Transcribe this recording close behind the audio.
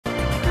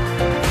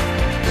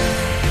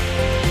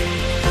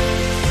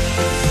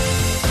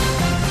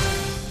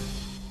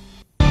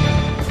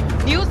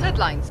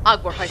headlines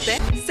আগবঢ়াইছে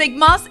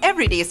Sigma's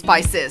Everyday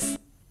Spices.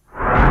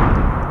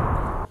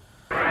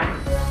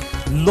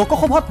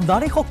 লোকসভাত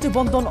নাৰী শক্তি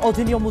বন্ধন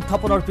অধিনিয়ম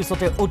উত্থাপনৰ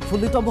পিছতে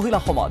উৎফুল্লিত মহিলা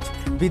সমাজ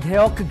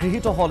বিধেয়ক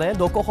গৃহীত হলে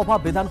লোকসভা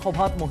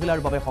বিধানসভাত মহিলাৰ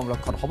বাবে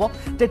সংৰক্ষণ হ'ব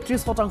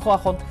 33%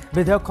 আসন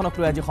বিধেয়কখনক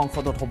লৈ আজি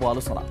সংসদত হ'ব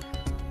আলোচনা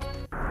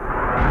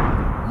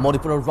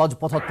মণিপুৰৰ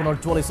ৰাজপথত পুনৰ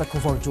জ্বলিছে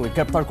খবৰ জুই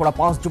গ্ৰেপ্তাৰ কৰা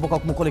 5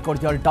 যুৱকক মুকলি কৰি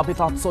দিয়াৰ দাবীত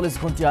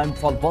 40 ঘণ্টীয়া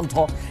আইনফল বন্ধ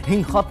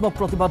হিংসাত্মক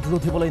প্ৰতিবাদ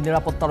ৰোধিবলৈ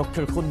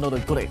নিৰাপত্তাৰক্ষীৰ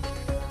শূন্যলৈ গৰে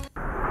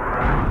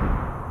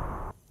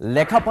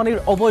লেখাপানীৰ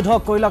অবৈধ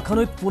কয়লা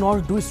খনিত পুনৰ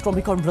 2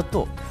 শ্ৰমিকৰ মৃত্যু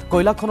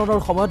কয়লা খননৰ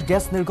সময়ত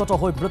গেছ নিৰ্গত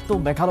হৈ মৃত্যু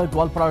মেঘালয়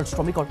গোৱালপাৰাৰ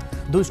শ্ৰমিকৰ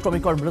 2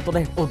 শ্ৰমিকৰ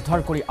মৃতদেহ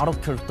উদ্ধাৰ কৰি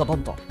আৰক্ষীৰ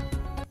তদন্ত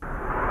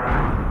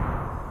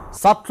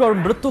ছাত্ৰৰ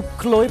মৃত্যুক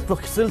লৈ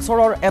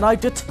শিলচৰৰ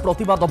এনআইটিত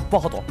প্ৰতিবাদ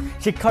অব্যাহত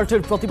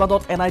শিক্ষাৰ্থীৰ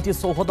প্ৰতিবাদত এনআইটি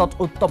চৌহদত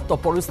উত্তপ্ত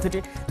পৰিস্থিতি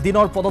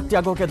দিনৰ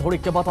পদত্যাগকে ধৰি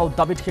কেইবাটাও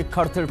দাবীত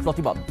শিক্ষাৰ্থীৰ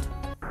প্ৰতিবাদ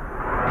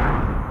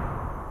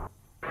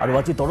আৰু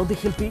আজি দৰদী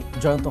শিল্পী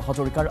জয়ন্ত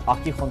হাজৰিকাৰ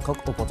 80 সংখ্যক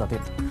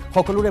উপজাতিৰ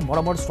সকলোৰে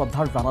মৰমৰ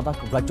শ্ৰদ্ধাৰ ৰাণাদাক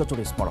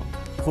ৰাজ্যজুৰি স্মৰণ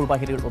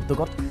ফুলবাহিনীৰ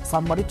উদ্যোগত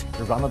চানমাৰীত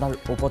ৰাণাদাৰ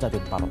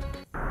উপজাতিৰ পালন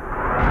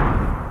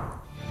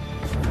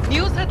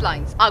News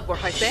headlines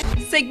আগবঢ়াইছে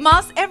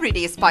Sigma's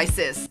Everyday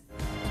Spices.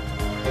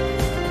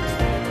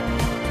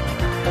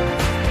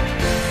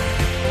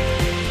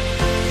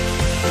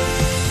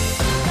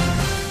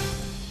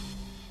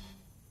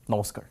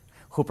 নমস্কাৰ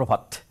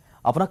সুপ্ৰভাত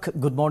আপোনাক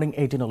গুড মৰ্নিং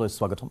 18 লৈ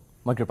স্বাগতম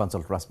মই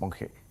কৃপাঞ্চল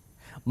ৰাজবংশী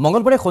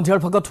মঙ্গলবাৰে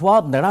সন্ধিয়াৰ ভাগত হোৱা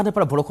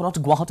নেৰানেপেৰা বৰষুণত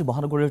গুৱাহাটী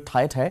মহানগৰীৰ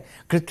ঠায়ে ঠায়ে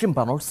কৃত্ৰিম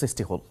বানৰ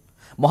সৃষ্টি হ'ল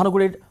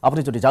মহানগৰীৰ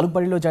আপুনি যদি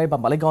জালুকবাৰীলৈ যায় বা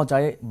মালিগাঁও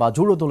যায় বা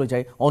জোৰদলৈ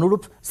যায়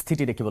অনুৰূপ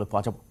স্থিতি দেখিবলৈ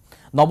পোৱা যাব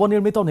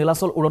নৱনিৰ্মিত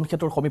নীলাচল উৰণ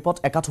ক্ষেত্ৰৰ সমীপত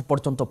একাঠু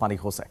পৰ্যন্ত পানী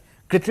হৈছে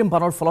কৃত্ৰিম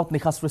বানৰ ফলত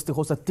নিশা সৃষ্টি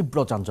হৈছে তীব্ৰ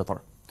যানজঁটৰ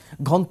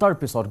ঘণ্টাৰ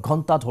পিছত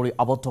ঘণ্টা ধৰি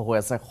আবদ্ধ হৈ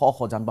আছে শ শ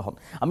যান-বাহন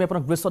আমি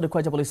আপোনাক দৃশ্য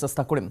দেখুৱাই যাবলৈ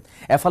চেষ্টা কৰিম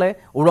এফালে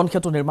উৰণ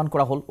ক্ষেত্ৰ নিৰ্মাণ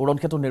কৰা হ'ল উৰণ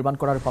ক্ষেত্ৰ নিৰ্মাণ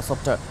কৰাৰ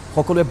পাছত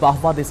সকলোৱে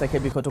বাহবা দিছে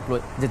সেই বিষয়টোক লৈ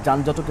যে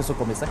যানজঁট কিছু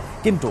কমিছে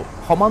কিন্তু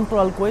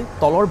সমান্তৰালকৈ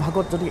তলৰ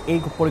ভাগত যদি এই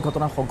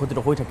পৰিঘটনা সংঘটিত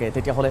হৈ থাকে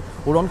তেতিয়াহ'লে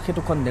উৰণ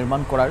ক্ষেত্ৰখন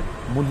নিৰ্মাণ কৰাৰ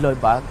মূল্য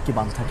বা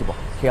কিমান থাকিব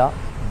সেয়া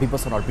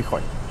বিবেচনাৰ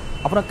বিষয়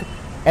আপোনাক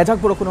এজাক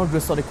বৰষুণৰ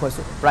দৃশ্য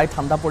দেখুৱাইছোঁ প্ৰায়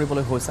ঠাণ্ডা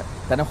পৰিবলৈ হৈছে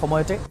তেনে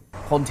সময়তে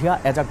সন্ধিয়া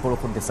এজাক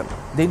বৰষুণ দিছিল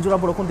দিনজোৰা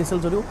বৰষুণ দিছিল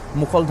যদিও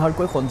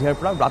মুখলধাৰকৈ সন্ধিয়াৰ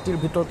পৰা ৰাতিৰ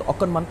ভিতৰত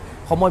অকণমান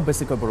সময়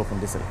বেছিকৈ বৰষুণ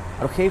দিছিল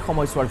আৰু সেই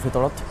সময়ছোৱাৰ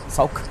ভিতৰত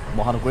চাওক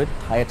মহানগৰীত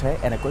ঠায়ে ঠায়ে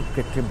এনেকৈ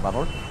কৃত্ৰিম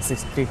বানৰ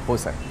সৃষ্টি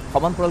হৈছে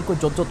সমান্তৰালকৈ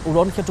য'ত য'ত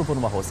উৰণ ক্ষেত্ৰ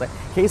বনোৱা হৈছে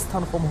সেই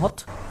স্থানসমূহত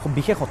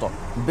বিশেষত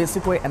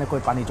বেছিকৈ এনেকৈ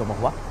পানী জমা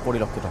হোৱা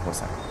পৰিলক্ষিত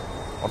হৈছে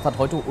অৰ্থাৎ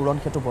হয়তো উৰণ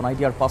ক্ষেত্ৰ বনাই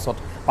দিয়াৰ পাছত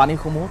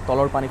পানীসমূহ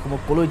তলৰ পানীসমূহ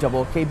কলৈ যাব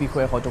সেই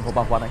বিষয়ে হয়তো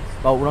ভবা হোৱা নাই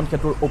বা উৰণ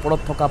ক্ষেত্ৰৰ ওপৰত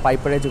থকা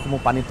পাইপেৰে যিসমূহ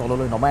পানী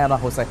তললৈ নমাই অনা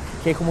হৈছে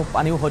সেইসমূহ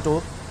পানীও হয়তো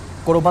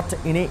ক'ৰবাত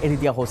এনেই এৰি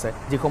দিয়া হৈছে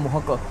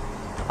যিসমূহক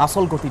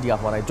আচল গতি দিয়া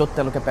হোৱা নাই য'ত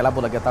তেওঁলোকে পেলাব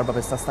লাগে তাৰ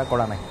বাবে চেষ্টা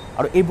কৰা নাই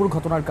আৰু এইবোৰ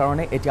ঘটনাৰ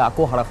কাৰণে এতিয়া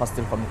আকৌ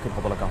হাৰাশাস্তিৰ সন্মুখীন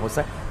হ'ব লগা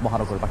হৈছে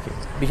মহানগৰবাসী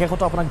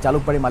বিশেষত আপোনাক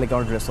জালুকবাৰী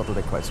মালিগাঁৱৰ দৃশ্যটো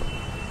দেখুৱাইছোঁ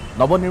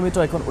নৱনিৰ্মিত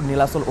এখন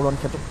নীলাচল উৰণ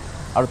ক্ষেত্ৰ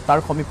আৰু তাৰ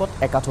সমীপত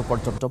একাঠু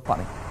পৰ্যন্ত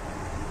পানী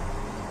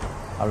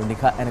আৰু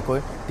নিশা এনেকৈ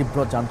তীব্ৰ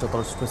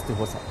যান-জঁটৰ সৃষ্টি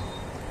হৈছে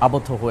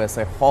আবদ্ধ হৈ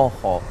আছে শ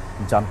শ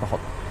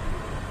যান-বাহন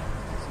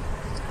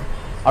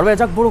আৰু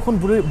এজাক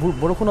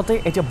বৰষুণতে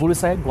এতিয়া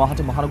বুৰিছে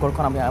গুৱাহাটী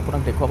মহানগৰখন আমি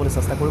আপোনাক দেখুৱাবলৈ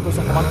চেষ্টা কৰি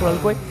গৈছোঁ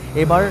সমান্তৰালকৈ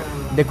এইবাৰ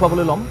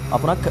দেখুৱাবলৈ ল'ম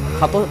আপোনাক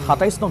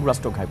 27 নং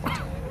ৰাষ্ট্ৰীয় ঘাইপথ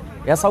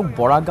এয়া চাওক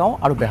বৰাগাঁও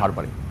আৰু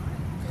বেহাৰবাৰী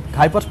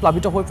ঘাইপথ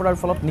প্লাবিত হৈ পৰাৰ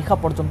ফলত নিশা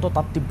পৰ্যন্ত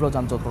তাত তীব্ৰ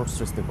যান-জঁটৰ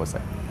সৃষ্টি হৈছে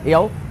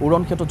এয়াও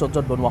উৰণ ক্ষেত্ৰ য'ত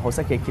য'ত বনোৱা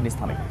হৈছে সেইখিনি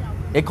স্থানে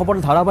এই খবৰ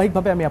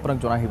ধাৰাবাহিকভাৱে আমি আপোনাক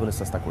জনাই আহিবলৈ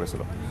চেষ্টা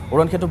কৰিছিলোঁ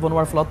উৰণ ক্ষেত্ৰ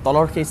বনোৱাৰ ফলত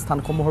তলৰ সেই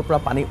স্থানসমূহৰ পৰা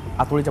পানী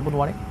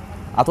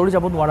আঁতৰি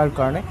যাব নোৱাৰাৰ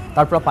কাৰণে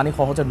তাৰ পৰা পানী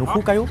সহজে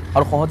নুশুকায়ো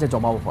আৰু সহজে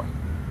জমাও হয়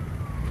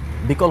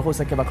বিকল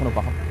হৈছে কেইবাখনো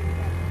বাহন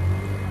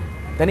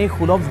তেনে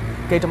সুলভ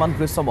কেইটামান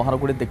দৃশ্য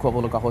মহানগৰীত দেখুৱাব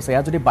লগা হৈছে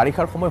এয়া যদি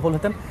বাৰিষাৰ সময়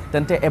হ'লহেঁতেন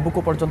তেন্তে এবুকু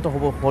পৰ্যন্ত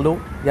হ'লেও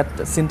ইয়াত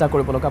চিন্তা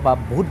কৰিব লগা বা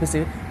বহুত বেছি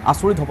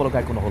আচৰিত হ'ব লগা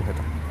একো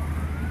নহ'লহেঁতেন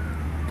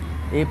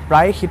এই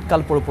প্ৰায়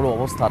শীতকাল পৰো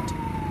অৱস্থাত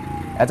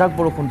এজাক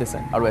বৰষুণ দিছে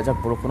আৰু এজাক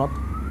বৰষুণত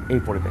এই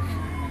পৰিৱেশ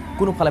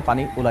কোনোফালে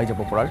পানী ওলাই যাব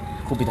পৰাৰ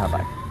সুবিধা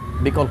নাই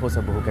বিকল হৈছে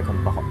বহুকেইখন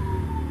বাহন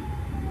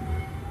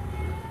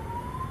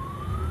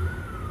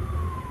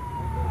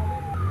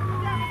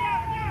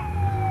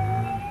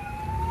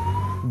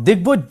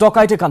দিগবৈত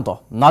ডকাইতি কাণ্ড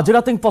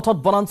নাজিৰাটিং পথত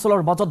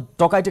বনাঞ্চলৰ মাজত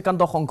ডকাইতি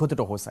কাণ্ড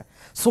সংঘটিত হৈছে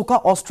চোকা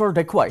অস্ত্ৰৰ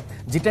দেখুৱাই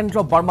জিতেন্দ্ৰ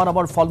বাৰ্মা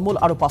নামৰ ফলমূল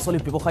আৰু পাচলি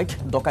ব্যৱসায়ীক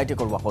ডকাইতি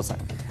কৰোৱা হৈছে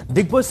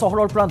দিগবৈ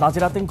চহৰৰ পৰা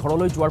নাজিৰাটিং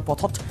ঘৰলৈ যোৱাৰ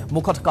পথত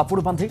মুখত কাপোৰ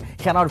বান্ধি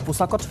সেনাৰ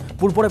পোছাকত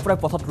পূৰ্বৰে পৰাই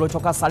পথত ৰৈ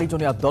থকা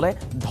 4জনীয়া দলে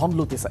ধন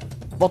লুটিছে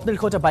পত্নীৰ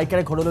সৈতে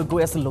বাইকেৰে ঘৰলৈ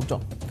গৈ আছিল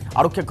লোকজন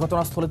আৰক্ষীয়ে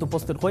ঘটনাস্থলীত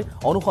উপস্থিত হৈ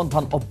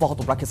অনুসন্ধান অব্যাহত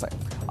ৰাখিছে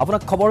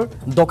আপোনাক খবৰ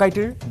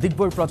ডকাইতিৰ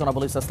দিগবৈৰ পৰা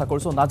জনাবলৈ চেষ্টা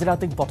কৰিছোঁ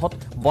নাজিৰাটিং পথত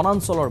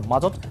বনাঞ্চলৰ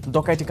মাজত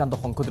ডকাইতি কাণ্ড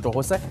সংঘটিত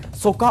হৈছে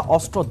চোকা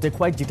অস্ত্ৰ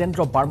দেখুৱাই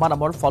জিতেন্দ্ৰ বাৰ্মা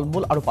নামৰ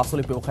ফলমূল আৰু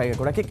পাচলি ব্যৱসায়ী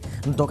এগৰাকীক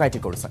ডকাইতি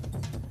কৰিছে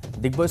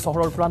দিগবৈ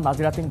চহৰৰ পৰা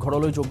নাজিৰাটিং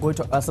ঘৰলৈ গৈ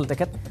আছিল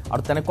তেখেত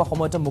আৰু তেনেকুৱা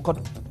সময়তে মুখত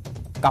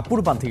কাপোৰ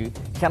বান্ধি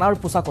সেনাৰ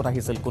পোছাকত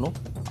আহিছিল কোনো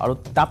আৰু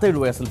তাতে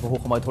ৰৈ আছিল বহু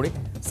সময় ধৰি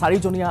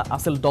 4জনীয়া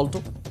আছিল দলটো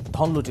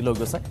ধন লুটি লৈ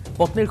গৈছে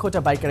পত্নীৰ সৈতে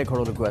বাইকেৰে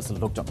ঘৰলৈ গৈ আছিল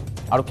লোকজন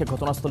আৰক্ষী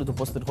ঘটনাস্থলীত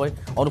উপস্থিত হৈ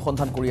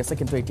অনুসন্ধান কৰি আছে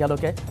কিন্তু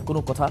এতিয়ালৈকে কোনো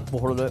কথা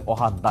পোহৰলৈ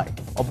অহা নাই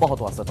অব্যাহত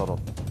আছে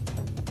তদন্ত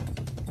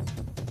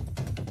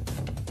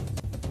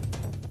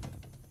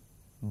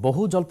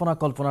বহু জল্পনা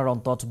কল্পনাৰ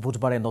অন্তত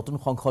বুধবাৰে নতুন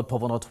সংসদ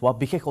ভৱনত হোৱা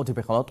বিশেষ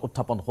অধিৱেশনত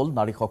উত্থাপন হ'ল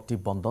নাৰী শক্তি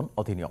বন্দন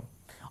অধিনিয়ম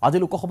আজি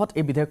লোকসভাত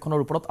এই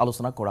বিধেয়কখনৰ ওপৰত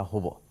আলোচনা কৰা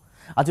হ'ব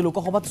আজি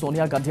লোকসভাত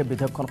সোনিয়া গান্ধীয়ে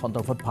বিধেয়কখন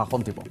সন্দৰ্ভত ভাষণ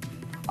দিব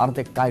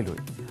আনহাতে কাইলৈ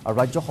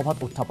ৰাজ্যসভাত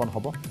উত্থাপন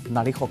হ'ব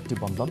নাৰী শক্তি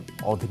বন্দন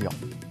অধিনিয়ম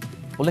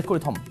উল্লেখ কৰি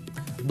থম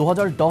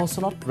 2010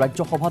 চনত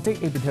ৰাজ্যসভাতে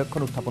এই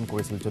বিধেয়কখন উত্থাপন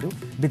কৰিছিল যদিও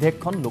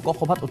বিধেয়কখন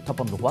লোকসভাত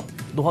উত্থাপন নোহোৱাত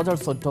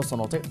 2014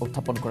 চনতে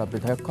উত্থাপন কৰা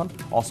বিধেয়কখন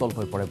অচল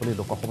হৈ পৰে বুলি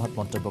লোকসভাত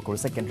মন্তব্য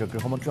কৰিছে কেন্দ্ৰীয়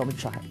গৃহমন্ত্ৰী অমিত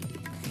শাহে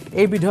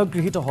এই বিধেয়ক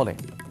গৃহীত হ'লে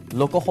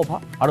লোকসভা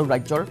আৰু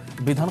ৰাজ্যৰ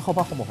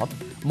বিধানসভাসমূহত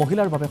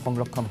মহিলাৰ বাবে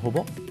সংৰক্ষণ হ'ব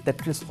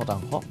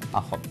 33%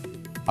 আসন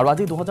আৰু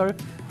আজি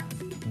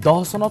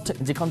 2010 চনত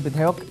যিখন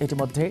বিধেয়ক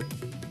ইতিমধ্যে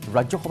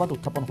ৰাজ্যসভাত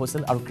উত্থাপন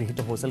হৈছিল আৰু গৃহীত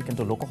হৈছিল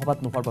কিন্তু লোকসভাত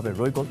নোহোৱাৰ বাবে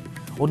ৰৈ গ'ল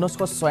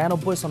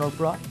 1996 চনৰ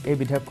পৰা এই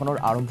বিধেয়কখনৰ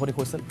আৰম্ভণি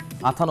হৈছিল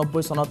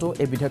 98 চনতো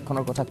এই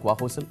বিধেয়কখনৰ কথা কোৱা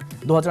হৈছিল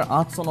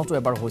 2008 চনতো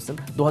এবাৰ হৈছিল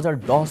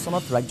 2010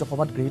 চনত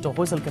ৰাজ্যসভাত গৃহীত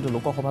হৈছিল কিন্তু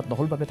লোকসভাত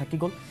নহল বাবে থাকি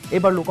গ'ল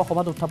এইবাৰ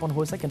লোকসভাত উত্থাপন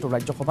হৈছে কিন্তু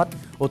ৰাজ্যসভাত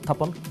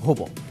উত্থাপন হ'ব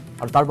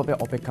আৰু তাৰ বাবে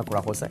অপেক্ষা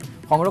কৰা হৈছে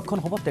সংৰক্ষণ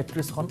হ'ব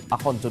 33খন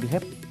আসন যদিহে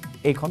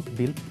এইখন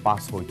বিল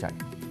পাছ হৈ যায়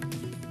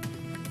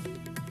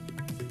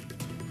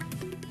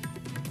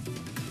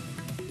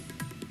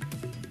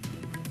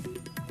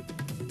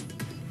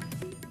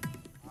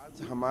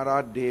हमारा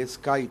देश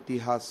का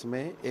इतिहास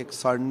में एक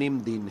स्वर्णिम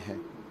दिन है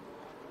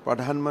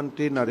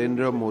प्रधानमंत्री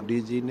नरेंद्र मोदी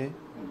जी ने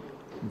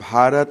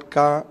भारत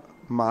का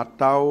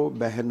माताओं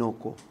बहनों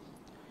को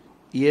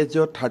ये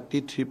जो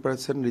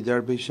 33%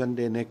 रिजर्वेशन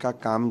देने का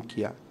काम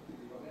किया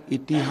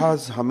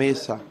इतिहास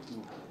हमेशा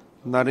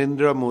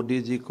नरेंद्र मोदी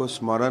जी को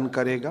स्मरण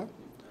करेगा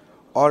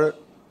और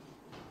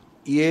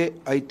ये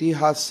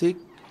ऐतिहासिक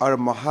और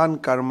महान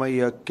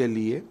कर्मयज्ञ के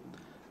लिए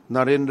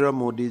नरेंद्र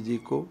मोदी जी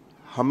को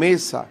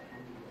हमेशा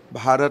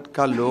भारत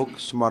का लोग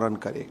स्मरण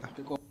करेगा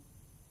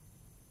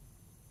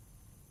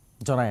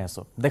জনাই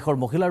আছো দেশৰ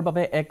মহিলাৰ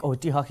বাবে এক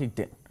ঐতিহাসিক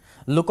দিন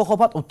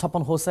লোকসভাত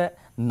উত্থাপন হৈছে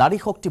নাৰী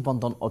শক্তি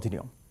বন্দন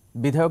অধিনিয়ম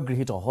বিধেয়ক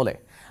গৃহীত হ'লে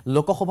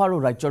লোকসভা আৰু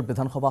ৰাজ্যৰ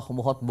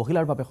বিধানসভাসমূহত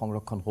মহিলাৰ বাবে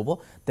সংৰক্ষণ হ'ব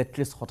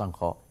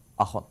 33%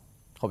 আসন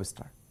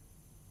সবিস্তাৰ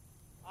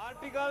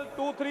आर्टिकल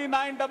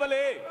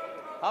 239AA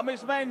हम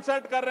इसमें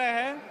इंसर्ट कर रहे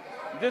हैं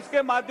जिसके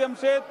माध्यम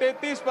से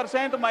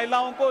 33%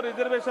 महिलाओं को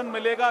रिजर्वेशन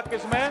मिलेगा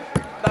किसमें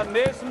the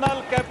national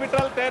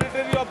capital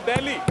territory of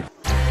Delhi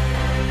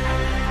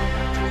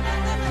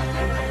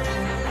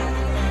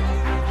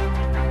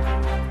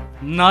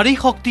नारी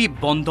शक्ति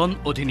बंधन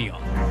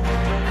अधिनियम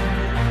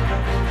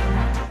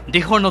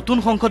देशर नतुन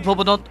संसद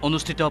भवनत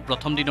अनुष्ठित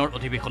प्रथम दिनर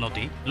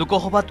अधिवेशनते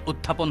लोकसभात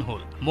उत्थापन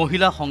हल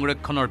महिला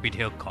संरक्षणर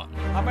विधेयकखन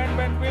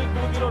अमेंडमेंट बिल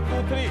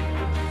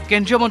 2023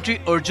 केंद्रीय मंत्री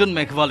अर्जुन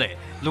मेघवाले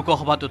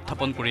लोकसभात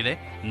उत्थापन करिले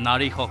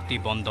नारी शक्ति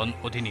बंधन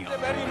अधिनियम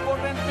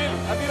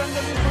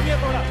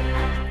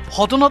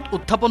सदনত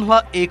उत्थापन हुआ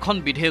এইখন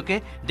বিধেয়কে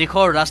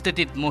দেশৰ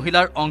ৰাজনীতিত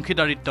মহিলাৰ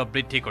অংশীদাৰিত্ব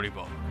বৃদ্ধি কৰিব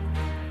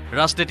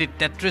ৰাজনীতিত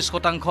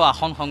 33%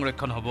 আসন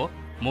সংৰক্ষণ হ'ব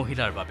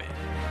মহিলাৰ বাবে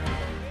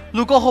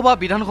লোকসভা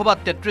বিধানসভাত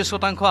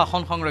 33%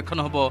 আসন সংৰক্ষণ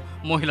হ'ব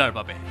মহিলাৰ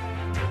বাবে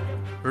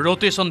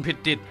ৰোটেশন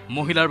ভিত্তিত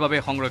মহিলাৰ বাবে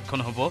সংৰক্ষণ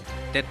হ'ব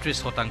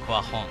 33%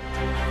 আসন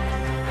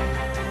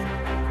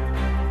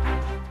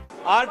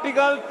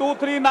आर्टिकल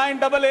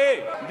 239AA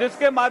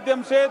जिसके माध्यम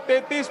से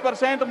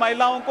 33%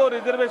 महिलाओं को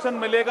रिजर्वेशन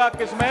मिलेगा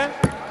किसमें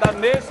the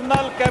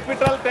national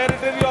capital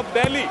territory of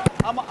Delhi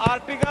हम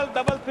आर्टिकल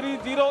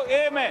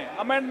 330A में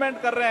अमेंडमेंट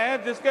कर रहे हैं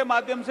जिसके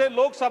माध्यम से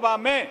लोकसभा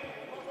में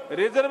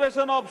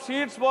reservation of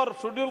seats for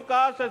schedule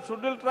caste and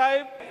schedule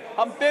tribe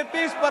हम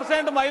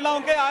 33%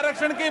 महिलाओं के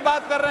आरक्षण की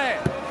बात कर रहे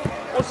हैं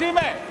उसी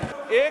में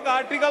एक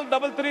आर्टिकल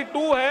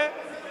 332 है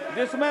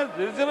जिसमें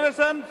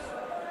रिजर्वेशन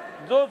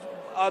जो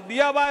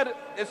दिया हुआ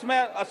इसमें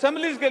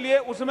असेंबलीज के लिए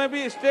उसमें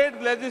भी स्टेट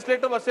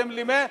लेजिस्लेटिव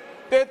असेंबली में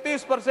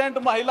 33%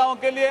 महिलाओं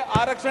के लिए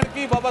आरक्षण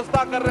की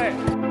व्यवस्था कर रहे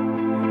हैं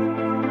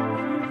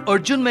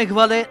अर्जुन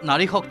मेघवाले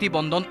नारी शक्ति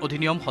बंधन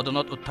अधिनियम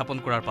सदনত उत्थापन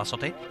करार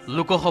पाछते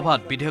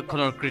लोकसभात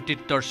विधेयकखনৰ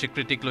কৃতিত্বৰ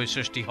স্বীকৃতিক লৈ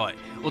সৃষ্টি হয়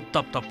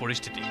উত্তপ্ত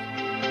পৰিস্থিতি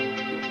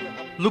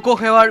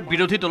লোকসেৱাৰ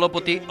বিৰোধী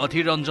দলপতি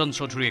অধীৰ ৰঞ্জন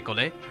চৌধুৰীয়ে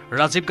কলে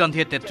ৰাজীৱ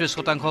গান্ধীয়ে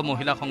 33%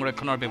 মহিলা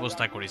সংৰক্ষণৰ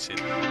ব্যৱস্থা কৰিছিল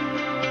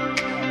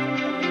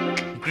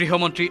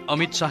গৃহমন্ত্ৰী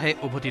অমিত শাহে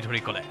উভতি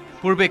ধৰি কলে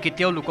পূৰ্বে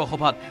কেতিয়াও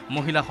লোকসভাত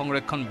মহিলা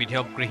সংৰক্ষণ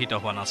বিধেয়ক গৃহীত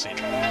হোৱা নাছিল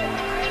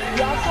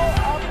या तो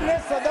आपने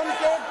सदन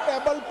के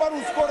टेबल पर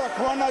उसको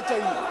रखवाना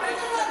चाहिए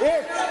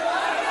एक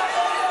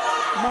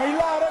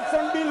महिला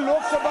आरक्षण बिल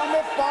लोकसभा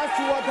में पास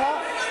हुआ था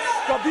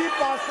कभी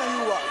पास नहीं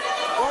हुआ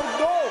और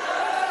दो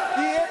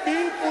कि ये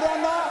बिल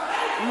पुराना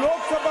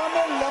लोकसभा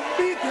में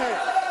लंबित है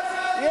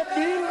ये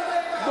बिल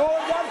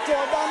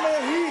 2014 में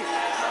ही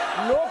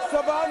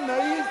लोकसभा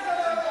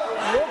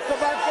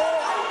के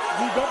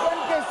विघटन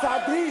के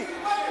साथ ही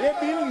ये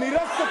बिल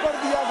निरस्त कर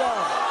दिया गया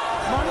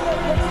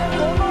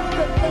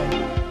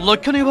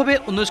লক্ষণীয়ভাৱে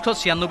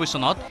 1996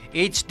 চনত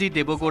HD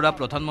দেৱগৌড়া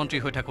প্ৰধানমন্ত্ৰী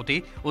হৈ থাকোঁতে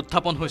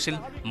উত্থাপন হৈছিল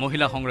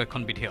মহিলা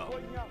সংৰক্ষণ বিধেয়ক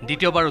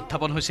দ্বিতীয়বাৰ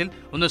উত্থাপন হৈছিল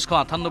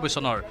 1998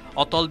 চনৰ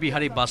অটল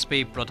বিহাৰী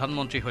বাজপেয়ী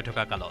প্ৰধানমন্ত্ৰী হৈ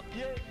থকা কালত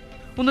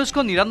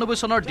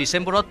 1999 চনৰ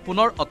ডিচেম্বৰত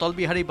পুনৰ অটল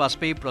বিহাৰী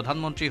বাজপেয়ী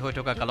প্ৰধানমন্ত্ৰী হৈ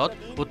থকা কালত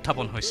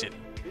উত্থাপন হৈছিল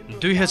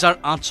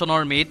 2008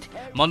 চনৰ মে'ত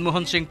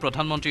মনমোহন সিং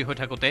প্ৰধানমন্ত্ৰী হৈ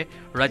থাকোঁতে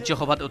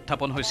ৰাজ্যসভাত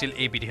উত্থাপন হৈছিল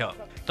এই বিধেয়ক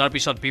তাৰ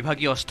পিছত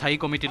বিভাগীয় স্থায়ী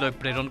কমিটিলৈ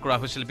প্ৰেৰণ কৰা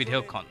হৈছিল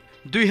বিধেয়কখন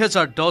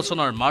 2010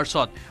 চনৰ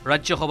মাৰ্চত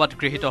ৰাজ্যসভাত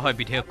গৃহীত হয়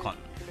বিধেয়কখন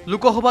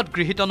লোকসভাত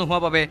গৃহীত নোহোৱা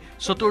বাবে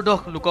চতুৰ্দশ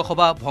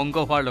লোকসভা ভংগ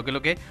হোৱাৰ লগে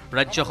লগে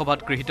ৰাজ্যসভাত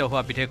গৃহীত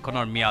হোৱা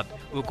বিধেয়কখনৰ ম্যাদ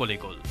উকলি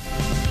গ'ল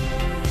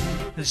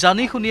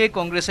জানি শুনিয়ে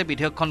কংগ্ৰেছে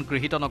বিধেয়কখন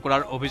গৃহীত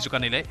নকৰাৰ অভিযোগ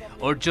আনিলে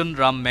অৰ্জুন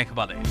ৰাম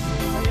মেঘৱালে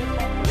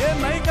ये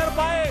नहीं कर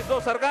पाए जो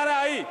सरकारें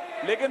आई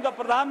लेकिन जब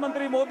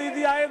प्रधानमंत्री मोदी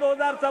जी आए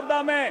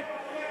 2014 में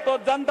तो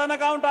जन धन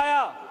अकाउंट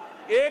आया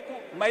एक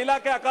महिला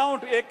के अकाउंट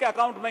एक के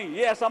अकाउंट नहीं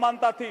ये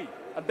असमानता थी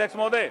अध्यक्ष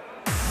महोदय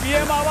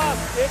पीएम आवास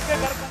एक के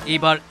घर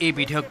এইবাৰ এই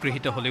বিধেয়ক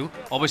গৃহীত হলেও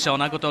অৱশ্যে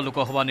অনাগত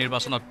লোকসভা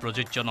নিৰ্বাচনত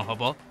প্ৰযোজ্য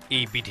নহব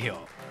এই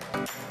বিধেয়ক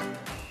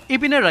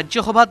ইপিনে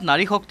ৰাজ্যসভাত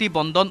নাৰী শক্তি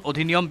বন্দন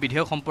অধিনিয়ম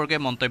বিধেয়ক সম্পৰ্কে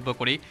মন্তব্য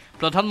কৰি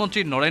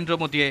প্ৰধানমন্ত্ৰী নৰেন্দ্ৰ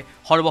মোদীয়ে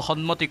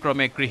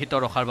সৰ্বসন্মতিক্ৰমে গৃহীত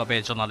ৰখাৰ বাবে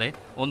জনালে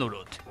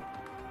অনুৰোধ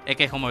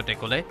একে সময়তে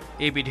ক'লে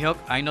এই বিধেয়ক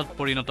আইনত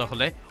পৰিণত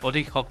হলে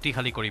অধিক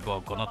শক্তিশালী কৰিব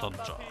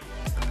গণতন্ত্ৰ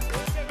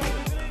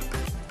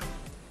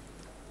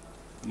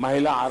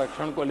महिला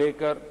आरक्षण को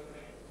लेकर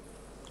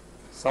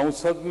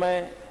संसद में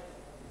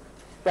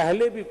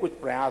पहले भी कुछ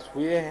प्रयास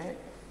हुए हैं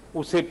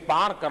उसे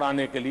पार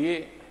कराने के लिए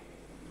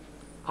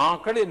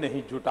आंकड़े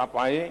नहीं जुटा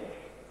पाए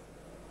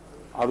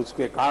और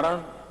उसके कारण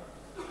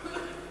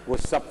वो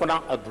सपना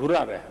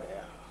अधूरा रह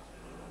गया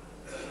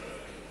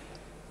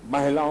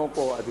महिलाओं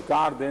को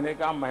अधिकार देने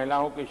का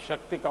महिलाओं की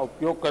शक्ति का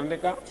उपयोग करने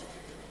का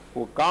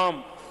वो काम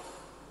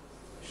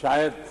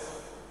शायद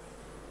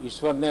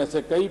ईश्वर ने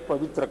ऐसे कई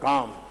पवित्र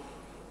काम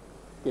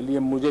के लिए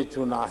मुझे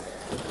चुना है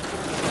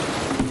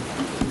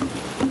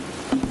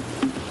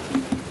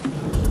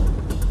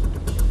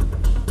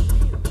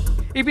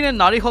ইপিনে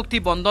নাৰী শক্তি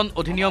বন্দন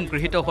অধিনিয়ম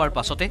গৃহীত হোৱাৰ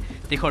পাছতে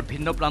দেশৰ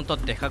ভিন্ন প্ৰান্তত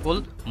দেখা গ'ল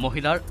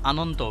মহিলাৰ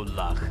আনন্দ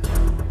উল্লাস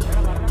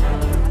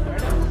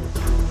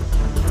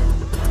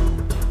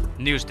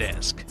news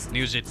desk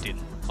news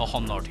 18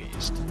 Assam north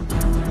east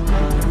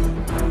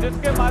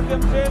जिसके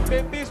माध्यम से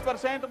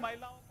 33%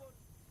 महिलाओं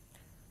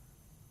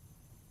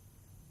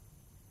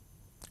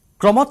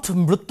ক্ৰমত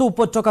মৃত্যু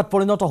উপত্যকাত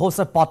পৰিণত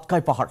হৈছে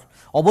পাটকাই পাহাৰ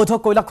অবৈধ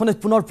কয়লা খনিত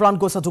পুনৰ প্ৰাণ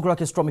গৈছে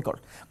দুগৰাকী শ্ৰমিকৰ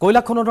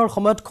কয়লা খননৰ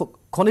সময়ত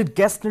খনিত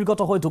গেছ নিৰ্গত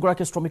হৈ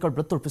দুগৰাকী শ্ৰমিকৰ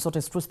মৃত্যুৰ পিছতে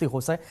সৃষ্টি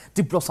হৈছে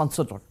তীব্ৰ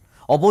চাঞ্চল্যৰ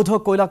অবৈধ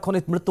কয়লা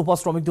খনিত মৃত্যু হোৱা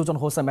শ্ৰমিক দুজন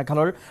হৈছে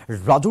মেঘালয়ৰ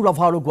ৰাজু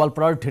ৰাভা আৰু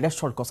গোৱালপাৰাৰ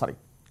ধীৰেশ্বৰ কছাৰী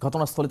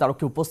ঘটনাস্থলীত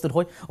আৰক্ষী উপস্থিত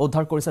হৈ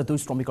উদ্ধাৰ কৰিছে দুই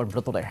শ্ৰমিকৰ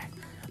মৃতদেহ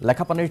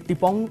লেখাপানীৰ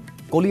টিপং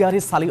কলিয়াৰী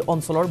চালি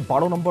অঞ্চলৰ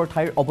 12 নম্বৰ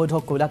ঠাইৰ অবৈধ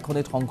কয়লা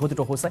খনিত সংঘটিত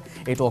হৈছে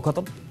এইটো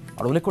অঘটন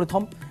আৰু উল্লেখ কৰি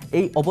থম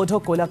এই অবৈধ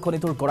কয়লা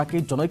খনিটোৰ গৰাকী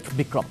জনৈক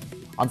বিক্ৰম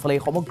আনফালে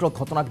এই সমগ্ৰ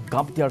ঘটনাক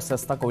গাপ দিয়াৰ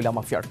চেষ্টা কয়লা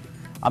মাফিয়াৰ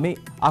আমি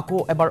আকৌ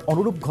এবাৰ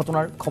অনুৰূপ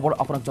ঘটনাৰ খবৰ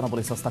আপোনাক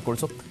জনাবলৈ চেষ্টা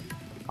কৰিছো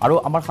আৰু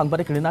আমাৰ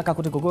সাংবাদিক ৰীনা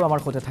কাকতি গগৈ আমাৰ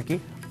সৈতে থাকি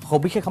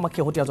সবিশেষ আমাক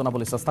শেহতীয়া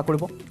জনাবলৈ চেষ্টা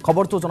কৰিব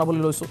খবৰটো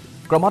জনাবলৈ লৈছো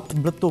ক্ৰমত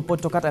মৃত্যু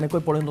উপত্যকাত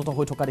এনেকৈ পৰিণত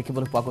হৈ থকা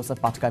দেখিবলৈ পোৱা গৈছে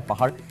পাটকাই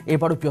পাহাৰ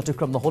এইবাৰো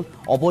ব্যতিক্ৰম নহল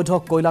অবৈধ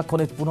কয়লা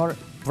খনিত পুনৰ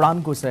প্ৰাণ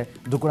গৈছে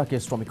দুগৰাকী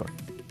শ্ৰমিকৰ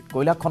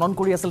কয়লা খনন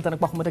কৰি আছিল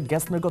তেনেকুৱা সময়তে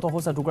গেছ নিৰ্গত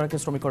হৈছে দুগৰাকী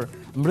শ্ৰমিকৰ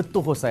মৃত্যু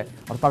হৈছে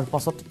আৰু তাৰ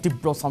পাছত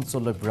তীব্ৰ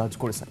চাঞ্চল্য বিৰাজ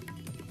কৰিছে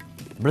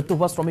মৃত্যু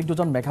হোৱা শ্ৰমিক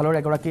দুজন মেঘালয়ৰ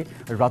এগৰাকী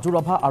ৰাজু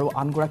ৰাভা আৰু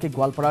আনগৰাকী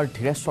গোৱালপাৰাৰ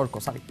ধীৰেশ্বৰ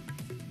কছাৰী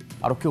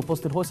আৰক্ষী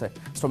উপস্থিত হৈছে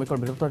শ্ৰমিকৰ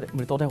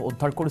মৃতদেহ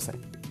উদ্ধাৰ কৰিছে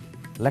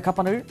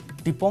লেখাপানীৰ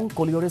টিপং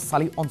কলিয়ৰী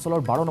চালি অঞ্চলৰ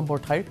 12 নম্বৰ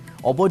ঠাইৰ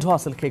অবৈধ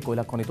আছিল সেই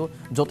কয়লা খনিটো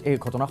য'ত এই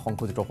ঘটনা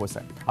সংঘটিত হৈছে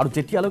আৰু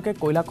যেতিয়ালৈকে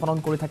কয়লা খনন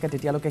কৰি থাকে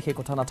তেতিয়ালৈকে সেই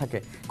কথা নাথাকে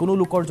কোনো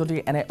লোকৰ যদি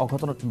এনে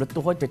অঘটনত মৃত্যু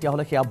হয়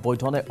তেতিয়াহ'লে সেয়া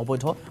বৈধ নে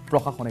অবৈধ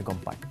প্ৰশাসনে গম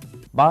পায়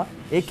বা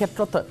এই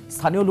ক্ষেত্ৰত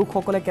স্থানীয়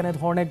লোকসকলে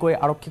কেনেধৰণে গৈ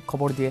আৰক্ষীক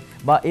খবৰ দিয়ে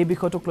বা এই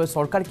বিষয়টোক লৈ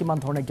চৰকাৰ কিমান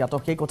ধৰণে জ্ঞাত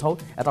সেই কথাও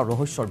এটা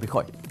ৰহস্যৰ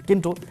বিষয়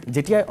কিন্তু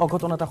যেতিয়াই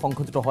অঘটন এটা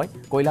সংঘটিত হয়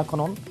কয়লা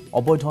খনন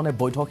অবৈধ নে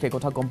বৈধ সেই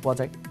কথা গম পোৱা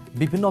যায়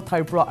বিভিন্ন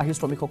ঠাইৰ পৰা আহি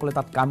শ্ৰমিকসকলে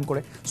তাত কাম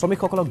কৰে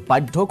শ্ৰমিকসকলক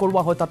বাধ্য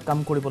কৰোৱা হয় তাত কাম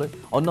কৰিবলৈ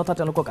অন্যথা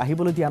তেওঁলোকক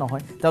আহিবলৈ দিয়া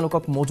নহয়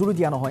তেওঁলোকক মজুৰি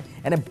দিয়া নহয়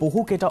এনে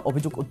বহুকেইটা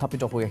অভিযোগ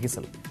উত্থাপিত হৈ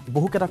আহিছিল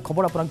বহুকেইটা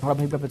খবৰ আপোনাক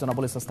ধাৰাবাহিকভাৱে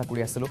জনাবলৈ চেষ্টা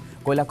কৰি আছিলোঁ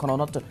কয়লা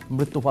খননত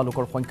মৃত্যু হোৱা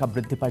লোকৰ সংখ্যা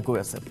বৃদ্ধি পাই গৈ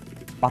আছে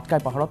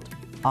পাটকাই পাহাৰত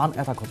আন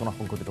এটা ঘটনা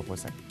সংঘটিত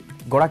হৈছে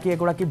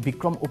এগৰাকী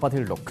বিক্ৰম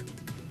উপাধিৰ লোক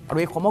আৰু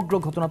এই সমগ্ৰ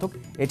ঘটনাটোক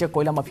এতিয়া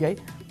কয়লা মাফিয়াই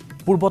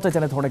পূৰ্বতে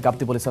যেনেধৰণে গাপ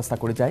দিবলৈ চেষ্টা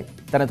কৰি যায়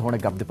তেনেধৰণে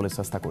গাপ দিবলৈ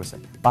চেষ্টা কৰিছে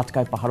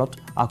পাটকাই পাহাৰত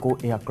আকৌ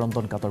এই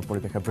আক্ৰমণকাতৰ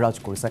পৰিৱেশে বিৰাজ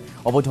কৰিছে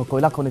অবৈধ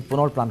কয়লা খনিত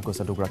পুনৰ প্ৰাণ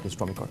গৈছে দুগৰাকী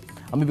শ্ৰমিকৰ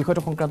আমি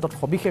বিষয়টো সংক্ৰান্তত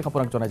সবিশেষ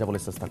আপোনাক জনাই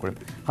যাবলৈ চেষ্টা কৰিম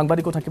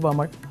সাংবাদিকো থাকিব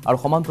আমাৰ আৰু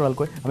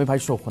সমান্তৰালকৈ আমি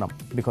ভাষ্যও শুনাম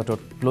বিষয়টোক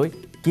লৈ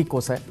কি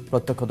কৈছে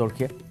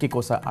প্ৰত্যক্ষদৰ্শীয়ে কি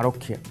কৈছে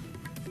আৰক্ষীয়ে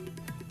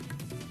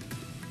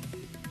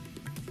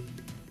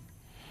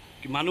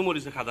মানুহ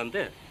মৰিছে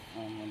খাদানতে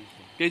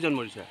কেইজন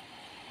মৰিছে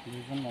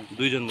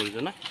দুইজন মৰিছে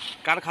না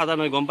কাৰ খাদান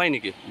হয় গম পায়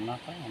নেকি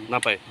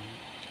নাপায়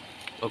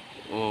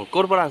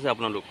ক'ৰ পৰা আছে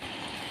আপোনালোক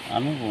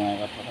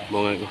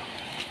বঙাইগাঁও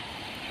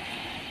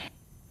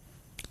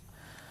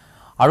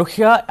আৰু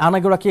সেয়া আন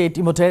এগৰাকী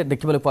ইতিমধ্যে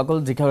দেখিবলৈ পোৱা গ'ল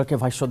যিগৰাকী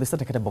ভাষ্য দিছে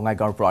তেখেতে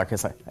বঙাইগাঁৱৰ পৰা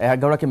আহিছে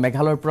এগৰাকী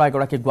মেঘালয়ৰ পৰা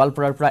এগৰাকী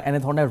গোৱালপাৰাৰ পৰা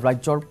এনেধৰণে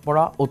ৰাজ্যৰ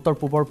পৰা উত্তৰ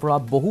পূবৰ পৰা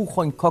বহু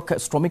সংখ্যক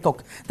শ্ৰমিকক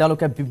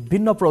তেওঁলোকে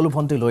বিভিন্ন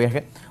প্ৰলোভন দি লৈ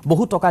আহে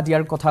বহু টকা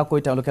দিয়াৰ কথা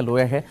কৈ তেওঁলোকে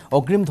লৈ আহে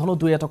অগ্ৰিম ধনো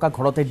 2 টকা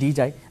ঘৰতে দি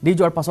যায় দি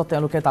যোৱাৰ পাছত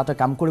তেওঁলোকে তাতে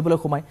কাম কৰিবলৈ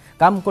সোমায়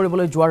কাম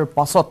কৰিবলৈ যোৱাৰ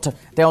পাছত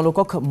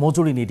তেওঁলোকক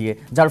মজুৰি নিদিয়ে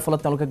যাৰ ফলত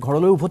তেওঁলোকে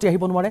ঘৰলৈ উভতি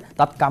আহিব নোৱাৰে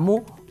তাত কামো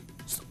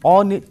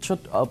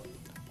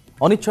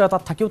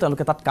অনিশ্চয়তাত থাকিও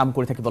তেওঁলোকে তাত কাম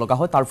কৰি থাকিব লগা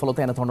হয় তাৰ ফলতে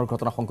এনেধৰণৰ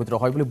ঘটনা সংঘটিত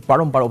হয় বুলি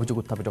বাৰম্বাৰ অভিযোগ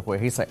উত্থাপিত হৈ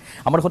আহিছে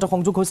আমাৰ সৈতে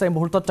সংযোগ হৈছে এই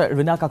মুহূৰ্তত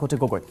ৰীনা কাকতি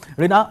গগৈ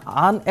ৰীনা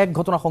আন এক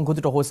ঘটনা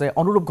সংঘটিত হৈছে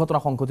অনুৰূপ ঘটনা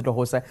সংঘটিত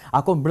হৈছে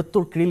আকৌ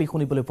মৃত্যুৰ ক্ৰিলি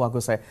শুনিবলৈ পোৱা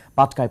গৈছে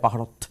পাটকাই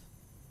পাহাৰত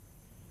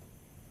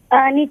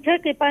নিশ্চয়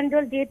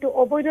কৃপাঞ্জল যেহেতু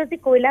অবৈধ যি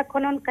কয়লা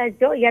খনন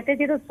কাৰ্য ইয়াতে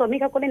যেহেতু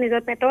শ্ৰমিকসকলে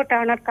নিজৰ পেটৰ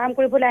তাৰণত কাম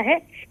কৰিবলৈ আহে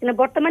কিন্তু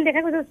বৰ্তমান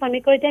দেখা গৈছে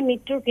শ্ৰমিকৰ এতিয়া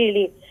মৃত্যুৰ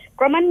ক্ৰিলি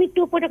ক্ৰমান মৃত্যু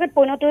উপত্যকাত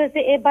পৰিণত হৈছে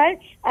এইবাৰ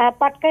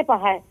পাটকাই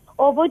পাহাৰ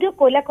অবৈধ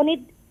কয়লা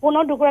খনিত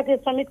পুনৰ দুগৰাকী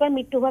শ্ৰমিকৰ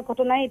মৃত্যু হোৱা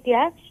ঘটনাই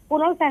এতিয়া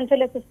পুনৰ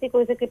চাঞ্চল্য সৃষ্টি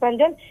কৰিছে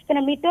কৃপাঞ্জল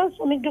কিন্তু মৃত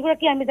শ্ৰমিক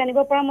দুগৰাকী আমি জানিব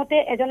পৰা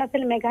মতে এজন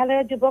আছিল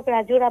মেঘালয়ৰ যুৱক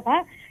ৰাজু ৰাভা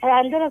আৰু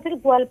আনজন আছিল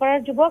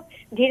গোৱালপাৰাৰ যুৱক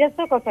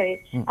ধীৰেশ্বৰ কছাৰী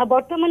আৰু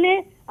বৰ্তমানে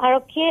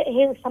আৰক্ষীয়ে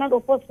সেই স্থানত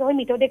উপস্থিত হৈ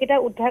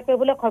মৃতদেহকেইটা উদ্ধাৰ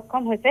কৰিবলৈ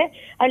সক্ষম হৈছে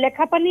আৰু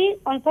লেখাপানী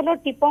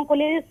অঞ্চলৰ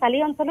টিপংকলিৰ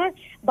চালি অঞ্চলৰ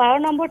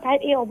 12 নম্বৰ ঠাইত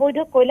এই অবৈধ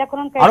কয়লা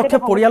খনন আৰক্ষী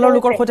পৰিয়ালৰ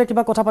লোকৰ সৈতে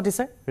কিবা কথা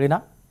পাতিছে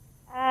ৰীনা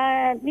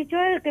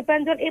নিশ্চয়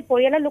কৃপাঞ্জল এই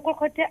পৰিয়ালৰ লোকৰ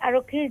সৈতে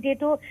আৰক্ষীৰ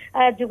যেহেতু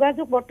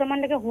যোগাযোগ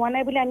বৰ্তমানলৈকে হোৱা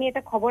নাই বুলি আমি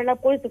এটা খবৰ লাভ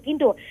কৰিছো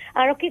কিন্তু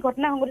আৰক্ষী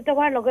ঘটনা সংঘটিত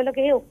হোৱাৰ লগে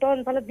লগে এই উক্ত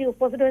অঞ্চলত যি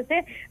উপস্থিত হৈছে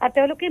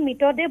তেওঁলোকে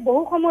মৃতদেহ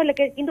বহু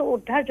সময়লৈকে কিন্তু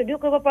উদ্ধাৰ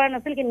যদিও কৰিব পৰা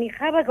নাছিল কিন্তু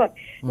নিশাৰ ভাগত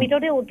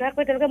মৃতদেহ উদ্ধাৰ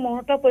কৰি তেওঁলোকে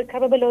মুহূৰ্তৰ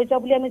পৰীক্ষাৰ বাবে লৈ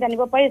যোৱা বুলি আমি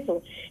জানিব পাৰিছো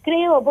কিন্তু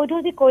এই অবৈধ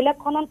যি কয়লা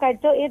খনন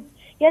কাৰ্য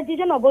ইয়াত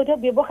যিজন অবৈধ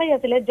ব্যৱসায়ী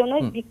আছিলে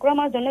জনৈক বিক্ৰম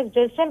আৰু জনৈক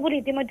জয়ছল বুলি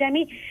ইতিমধ্যে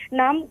আমি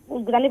নাম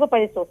জানিব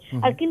পাৰিছো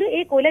আৰু কিন্তু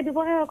এই কয়লা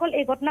ব্যৱসায়ীসকল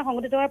এই ঘটনা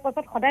সংঘটিত হোৱাৰ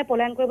পাছত সদায়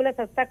পলায়ন কৰিবলৈ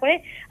চেষ্টা কৰে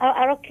আৰু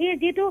আৰক্ষীয়ে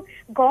যিটো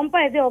গম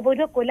পায় যে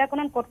অবৈধ কয়লা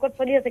খনন কটকট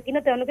চলি আছে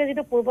কিন্তু তেওঁলোকে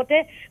যিটো পূৰ্বতে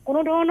কোনো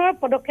ধৰণৰ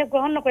পদক্ষেপ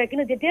গ্ৰহণ নকৰে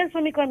কিন্তু যেতিয়া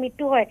শ্ৰমিকৰ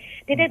মৃত্যু হয়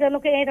তেতিয়া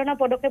তেওঁলোকে এই ধৰণৰ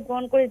পদক্ষেপ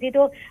গ্ৰহণ কৰি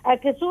যিটো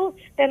কিছু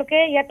তেওঁলোকে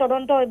ইয়াত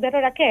তদন্ত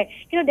অব্যাহত ৰাখে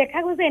কিন্তু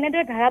দেখা গৈছে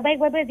এনেদৰে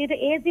ধাৰাবাহিকভাৱে যিটো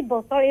এই যি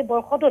বছৰ এই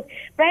বৰ্ষটোত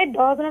প্ৰায়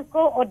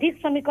 10জনতকৈ অধিক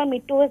শ্ৰমিকৰ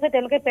মৃত্যু হৈছে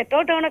তেওঁলোকে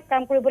পেটৰ তাৰণত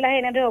কাম কৰিবলৈ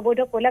আহে এনেদৰে অবৈধ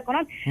কয়লা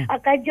খনন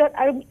কাৰ্যত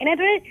আৰু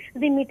এনেদৰে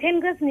যি মিথেন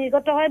গেছ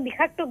নিৰ্গত হয়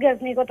বিষাক্ত গেছ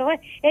নিৰ্গত হয়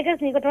এই গেছ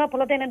নিৰ্গত হোৱাৰ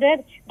ফলত এনেদৰে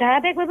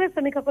ধাৰাবাহিকভাৱে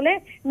শ্ৰমিকসকলে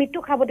মৃত্যু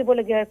খাব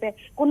দিবলগীয়া হৈছে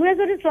কোনোৱে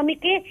যদি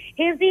শ্ৰমিকে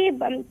সেই যি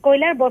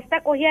কয়লাৰ বস্তা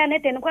কঢ়িয়াই আনে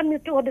তেনেকুৱা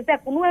মৃত্যু ঘটিছে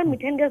কোনোৱে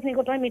মিথেন গেছ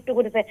নিৰ্গত হৈ মৃত্যু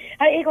ঘটিছে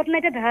আৰু এই ঘটনা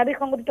এতিয়া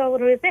ধাৰাবাহিক সংঘটিত হ'ব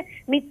ধৰিছে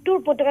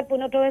মৃত্যুৰ উপত্যকাত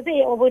পৰিণত হৈছে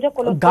এই অবৈধ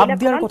গাপ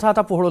দিয়াৰ কথা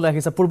এটা পোহৰলৈ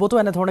আহিছে পূৰ্বতো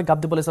এনেধৰণে গাপ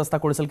দিবলৈ চেষ্টা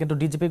কৰিছিল কিন্তু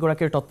ডিজিপি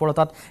গৰাকীৰ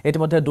তৎপৰতাত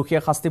ইতিমধ্যে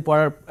দুখীয়া শাস্তি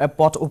পোৱাৰ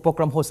পথ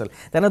উপক্ৰম হৈছিল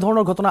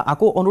তেনেধৰণৰ ঘটনা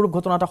আকৌ অনুৰূপ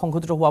ঘটনা এটা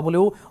সংঘটিত হোৱা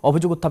বুলিও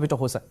অভিযোগ উত্থাপিত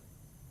হৈছে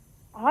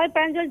হয়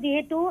প্ৰাঞ্জল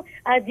যেহেতু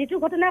যিটো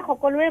ঘটনা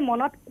সকলোৰে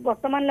মনত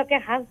বৰ্তমানলৈকে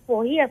হাস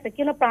বহি আছে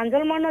কিয়নো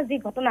প্ৰাঞ্জল মৰণৰ যি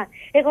ঘটনা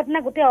এই ঘটনা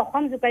গোটেই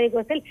অসম জোকাৰি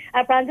গৈছিল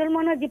আৰু প্ৰাঞ্জল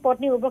মৰণৰ যি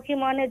পত্নী উৰ্বশী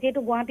মৰণে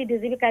যিহেতু গুৱাহাটী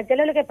ডিজিপি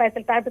কাৰ্যালয়লৈকে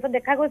পাইছিল তাৰপিছত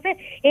দেখা গৈছে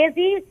এই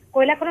যি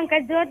কয়লা খনন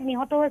কাৰ্যত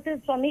নিহত হৈছিল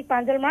শ্ৰমিক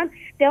প্ৰাঞ্জল মৰণ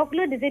তেওঁক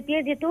লৈ ডিজিপিয়ে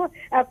যিটো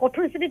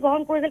কঠোৰ স্থিতি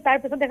গ্ৰহণ কৰিছিল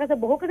তাৰপিছত দেখা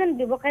গৈছে বহুকেইজন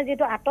ব্যৱসায়ী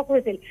যিহেতু আটক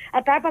হৈছিল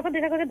আৰু তাৰ পাছত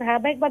দেখা গৈছে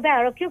ধাৰাবাহিকভাৱে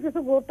আৰক্ষীয়েও কিছু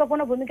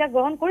গুৰুত্বপূৰ্ণ ভূমিকা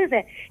গ্ৰহণ কৰিছে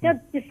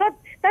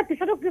তাৰ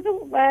পিছতো কিছু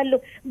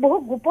বহু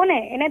গোপনে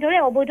এনেদৰে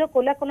অবৈধ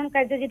কয়লা খনন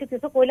কাৰ্য যিটো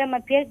কিছু কয়লা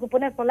মাফিয়াই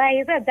গোপনে চলাই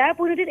আহিছে যাৰ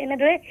পৰিণতিত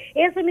এনেদৰে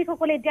এই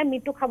শ্ৰমিকসকলে এতিয়া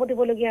মৃত্যু খাব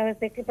দিবলগীয়া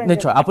হৈছে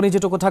নিশ্চয় আপুনি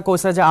যেটো কথা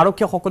কৈছে যে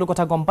আৰক্ষী সকলো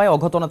কথা গম পায়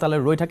অঘটন এটালৈ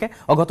ৰৈ থাকে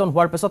অঘটন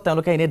হোৱাৰ পিছত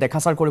তেওঁলোকে এনে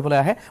দেখাচাৰ কৰিবলৈ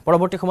আহে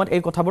পৰৱৰ্তী সময়ত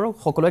এই কথাবোৰ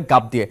সকলোৱে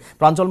গাপ দিয়ে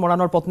প্ৰাঞ্জল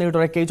মৰাণৰ পত্নীৰ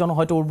দৰে কেইজন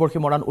হয়তো উৰ্বশী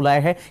মৰাণ ওলাই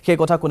আহে সেই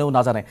কথা কোনেও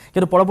নাজানে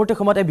কিন্তু পৰৱৰ্তী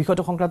সময়ত এই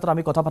বিষয়টো সংক্ৰান্তত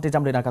আমি কথা পাতি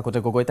যাম ৰীনা কাকতি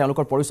গগৈ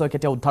তেওঁলোকৰ পৰিচয়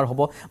কেতিয়া উদ্ধাৰ হ'ব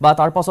বা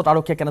তাৰ পাছত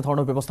আৰক্ষীয়ে কেনে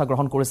ধৰণৰ ব্যৱস্থা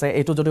গ্ৰহণ কৰিছে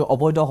এইটো যদি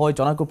অবৈধ হয়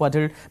জনক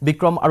উপাধিৰ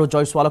বিক্ৰম আৰু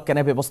জয়ছোৱালক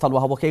কেনে ব্যৱস্থা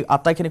লোৱা হ'ব সেই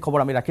আটাইখিনি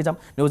খবৰ আমি ৰাখি যাম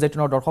নিউজ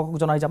 18 দৰ্শকক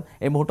জনাই যাম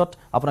এই মুহূৰ্তত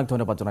আপোনাক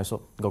ধন্যবাদ জনাইছো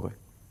গগৈ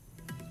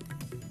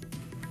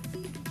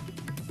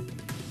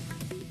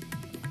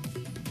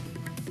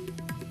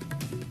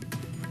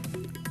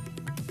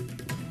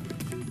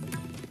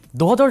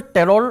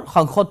 2013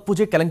 সাংসদ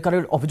পুঁজি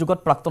কেলেংকাৰীৰ অভিযোগত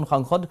প্ৰাক্তন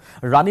সাংসদ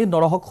ৰাণী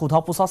নৰহক সোধা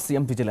পোছা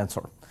সিএম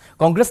ভিজিলেন্সৰ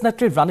কংগ্ৰেছ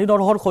নেত্ৰী ৰাণী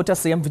নৰহৰ সৈতে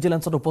সিএম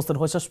ভিজিলেন্সত উপস্থিত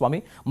হৈছে স্বামী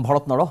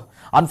ভৰত নৰহ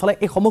আনফালে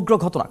এই সমগ্ৰ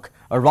ঘটনাক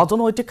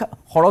ৰাজনৈতিক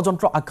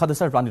ষড়যন্ত্ৰ আখ্যা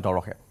দিছে ৰাণী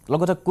নৰহে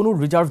লগতে কোনো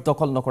ৰিজাৰ্ভ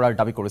দখল নকৰাৰ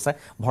দাবী কৰিছে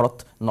ভৰত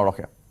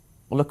নৰহে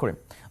উল্লেখ কৰিম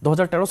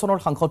 2013 চনৰ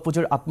সাংসদ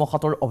পুঁজিৰ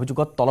আত্মসাতৰ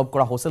অভিযোগত তলব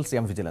কৰা হৈছিল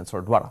সিএম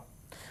ভিজিলেন্সৰ দ্বাৰা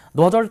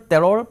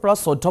 2013 পৰা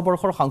 14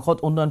 বৰ্ষৰ সাংসদ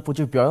উন্নয়ন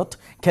পুঁজিৰ ব্যয়ত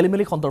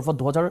খেলিমেলি সন্দৰ্ভত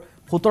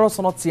 2017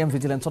 চনত সিএম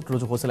ভিজিলেন্সত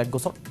ৰুজু হৈছিল এক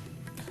গোচৰ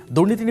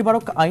দুৰ্নীতি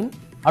নিবাৰক আইন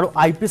আৰু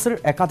আইপিচিৰ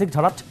একাধিক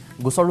ধাৰাত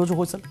গোচৰ ৰুজু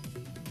হৈছিল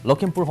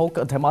লখিমপুৰ হওক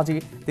ধেমাজি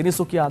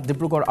তিনিচুকীয়া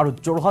ডিব্ৰুগড় আৰু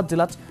যোৰহাট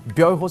জিলাত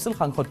ব্যয় হৈছিল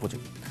সাংসদ পুঁজি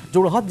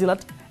যোৰহাট জিলাত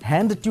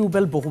হেণ্ড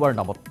টিউবেল বহুৱাৰ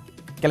নামত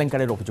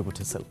কেলেংকাৰীৰ অভিযোগ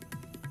উঠিছিল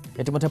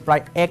ইতিমধ্যে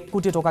প্ৰায় 1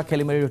 কোটি টকা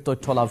খেলিমেলিৰ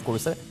তথ্য লাভ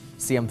কৰিছে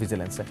সিএম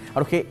ভিজিলেন্সে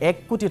আৰু সেই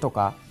 1 কোটি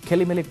টকা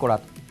খেলিমেলি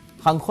কৰাত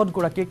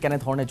সাংসদগৰাকী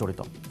কেনেধৰণে জড়িত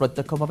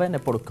প্ৰত্যক্ষভাৱে নে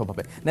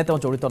পৰোক্ষভাৱে নে তেওঁ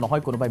জড়িত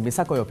নহয় কোনোবাই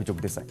মিছাকৈ অভিযোগ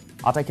দিছে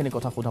আটাইখিনি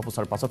কথা সোধা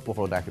পোছাৰ পাছত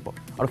পোহৰলৈ আহিব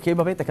আৰু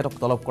সেইবাবে তেখেতক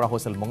তলব কৰা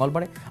হৈছিল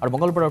মঙলবাৰে আৰু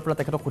মঙলবাৰৰ পৰা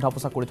তেখেতক সোধা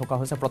পোছা কৰি থকা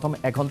হৈছে প্ৰথম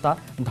এঘণ্টা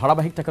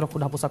ধাৰাবাহিক তেখেতক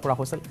সোধা পোছা কৰা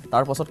হৈছিল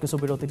তাৰ পাছত কিছু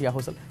বিৰতি দিয়া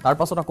হৈছিল তাৰ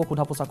পাছত আকৌ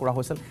সোধা পোছা কৰা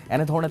হৈছিল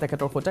এনেধৰণে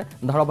তেখেতৰ সৈতে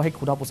ধাৰাবাহিক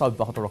সোধা পোছা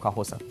অব্যাহত ৰখা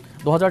হৈছে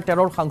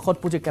 2013ৰ সাংসদ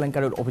পুঁজি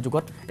কেলেংকাৰীৰ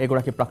অভিযোগত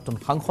এগৰাকী প্ৰাক্তন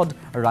সাংসদ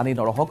ৰাণী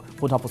নৰহক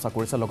সোধা পোছা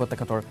কৰিছে লগত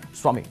তেখেতৰ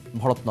স্বামী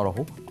ভৰত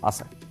নৰহো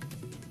আছে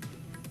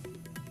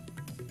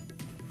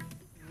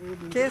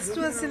কেছটো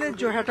আছিলে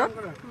যোৰহাটত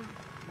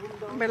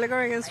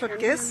বেলেগৰ এগেইনষ্টত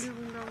কেছ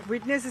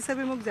উইটনেছ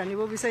হিচাপে মোক জানিব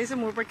বিচাৰিছে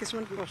মোৰ পৰা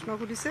কিছুমান প্ৰশ্ন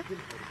সুধিছে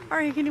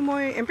আৰু সেইখিনি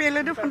মই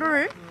MPLA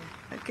ফাণ্ডৰে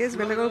কেছ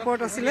বেলেগৰ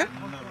ওপৰত আছিলে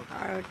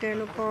আৰু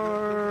তেওঁলোকৰ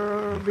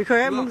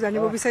বিষয়ে মোক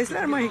জানিব বিচাৰিছিলে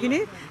আৰু মই সেইখিনি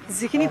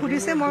যিখিনি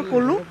সুধিছে মই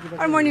ক'লোঁ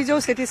আৰু মই নিজেও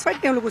ছেটিছফাইড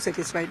তেওঁলোকো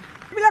ছেটিছফাইড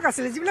এইবিলাক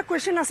আছিলে যিবিলাক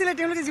কুৱেশ্যন আছিলে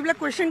তেওঁলোকে যিবিলাক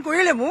কুৱেশ্যন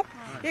কৰিলে মোক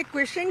এই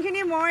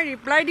কুৱেশ্যনখিনি মই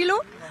ৰিপ্লাই দিলোঁ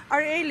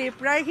আৰু এই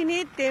ৰিপ্লাইখিনি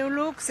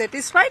তেওঁলোক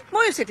ছেটিছফাইড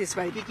ময়ো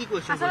ছেটিছফাইড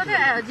আচলতে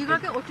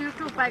যিগৰাকী অতিৰিক্ত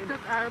উপায়ুক্ত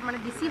মানে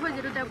ডিচি হৈ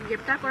যিটো তেওঁক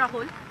গ্ৰেপ্তাৰ কৰা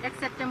হ'ল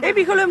 1 ছেপ্টেম্বৰ এই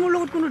বিষয়লৈ মোৰ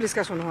লগত কোনো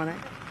ডিছকাশ্যন হোৱা নাই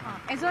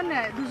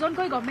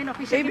দুজনকৈ গভৰ্ণমেণ্ট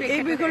অফিচিয়েল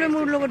এই বিষয়লৈ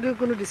মোৰ লগত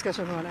কোনো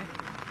ডিছকাশ্যন হোৱা নাই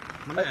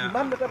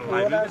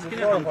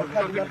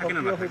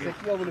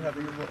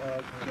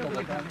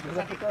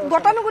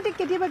গতানুগতিক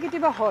কেতিয়াবা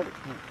কেতিয়াবা হয়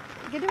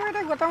কেতিয়াবা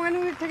এটা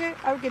গতানুগতিক থাকে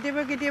আৰু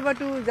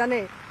কেতিয়াবাতো জানে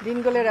দিন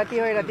গ'লে ৰাতি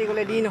হয় ৰাতি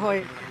গ'লে দিন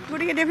হয়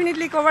গতিকে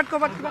ডেফিনেটলি ক'ৰবাত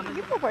কিবা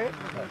থাকিব পাৰে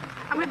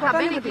আপুনি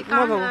ভাবে নেকি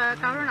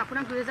কাৰণ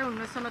আপোনাক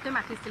 2019 চনতে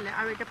মাতিছিলে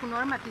আৰু এতিয়া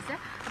পুনৰ মাতিছে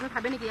আপুনি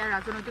ভাবে নেকি ইয়াৰ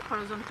ৰাজনৈতিক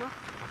ষড়যন্ত্ৰ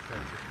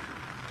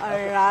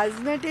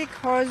ৰাজনৈতিক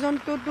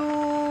ষড়যন্ত্ৰটো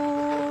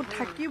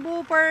থাকিবও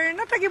পাৰে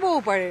নাথাকিবও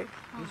পাৰে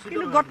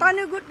কিন্তু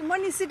গতানুগতিক মই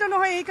নিশ্চিত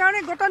নহয় এইকাৰণে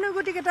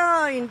গতানুগতিক এটা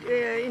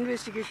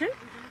ইনভেষ্টিগেশ্যন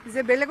যে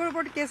বেলেগৰ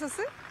ওপৰত কেছ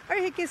আছে আৰু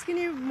সেই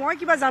কেছখিনি মই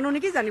কিবা জানো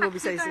নেকি জানিব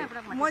বিচাৰিছে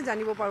মই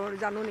জানিব পাৰোঁ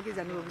জানো নেকি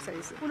জানিব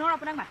বিচাৰিছে পুনৰ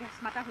আপোনাক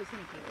মাতা হৈছে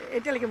নেকি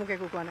এতিয়ালৈকে মোক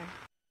একো কোৱা নাই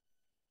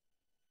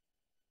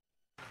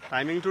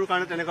টাইমিংটোৰ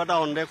কাৰণে তেনেকুৱা এটা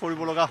সন্দেহ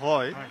কৰিব লগা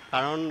হয়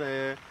কাৰণ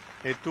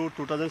এইটো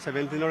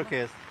 2017ৰ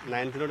কেছ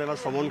 19ত এবাৰ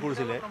সমন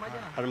কৰিছিলে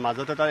আৰু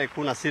মাজতে তাৰ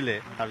একো নাছিলে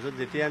তাৰপিছত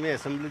যেতিয়া আমি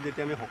এছেম্বলিত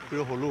যেতিয়া আমি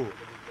সক্ৰিয় হ'লোঁ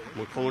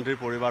মুখ্যমন্ত্ৰীৰ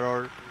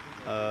পৰিবাৰৰ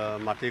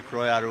মাটি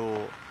ক্ৰয় আৰু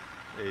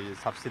এই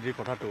ছাবচিডিৰ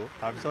কথাটো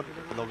তাৰপিছত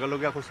লগে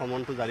লগে আকৌ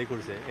সমনটো জাৰি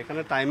কৰিছে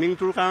সেইকাৰণে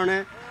টাইমিংটোৰ কাৰণে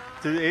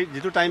এই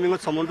যিটো টাইমিঙত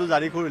সমনটো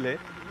জাৰি কৰিলে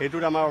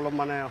সেইটোত আমাৰ অলপ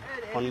মানে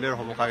সন্দেহৰ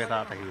অৱকাশ এটা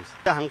থাকি গৈছে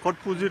সাংসদ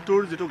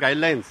পুঁজিটোৰ যিটো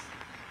গাইডলাইনছ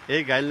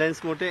এই গাইডলাইনছ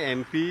মতে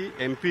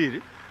এমপিৰ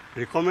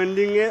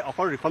ৰিকমেণ্ডিঙে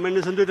অকল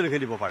ৰিকমেণ্ডেশ্যনটো তেনেকৈ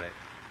দিব পাৰে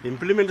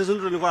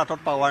ইমপ্লিমেণ্টেশ্যনটো তেনেকুৱা হাতত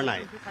পাৱাৰ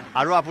নাই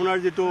আৰু আপোনাৰ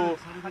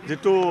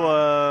যিটো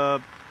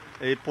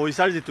এই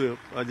পইচাৰ যিটো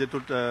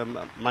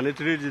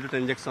মানিটেৰীৰ যিটো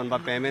ট্ৰেনজেকশ্যন বা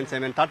পে'মেণ্ট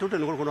তাতো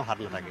তেনেকুৱা কোনো হাত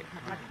নাথাকে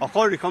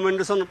অকল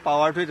ৰিকমেণ্ডেশ্যন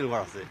পাৱাৰটোৱে তেনেকুৱা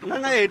আছে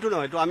নাই এইটো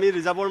নহয় এইটো আমি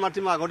ৰিজাৰ্ভৰ মাটি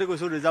মই আগতে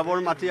কৈছোঁ ৰিজাৰ্ভৰ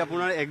মাটি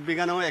আপোনাৰ 1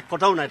 বিঘা নহয় 1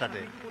 কটাও নাই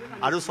তাতে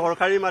আৰু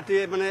চৰকাৰী মাটি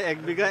মানে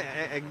 1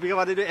 বিঘা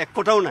মাটিটো 1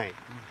 কটাও নাই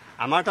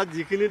আমাৰ তাত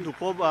যিখিনি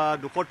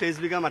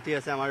 223 বিঘা মাটি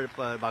আছে আমাৰ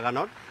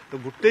বাগানত তো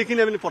গোটেইখিনি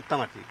আমি পট্টা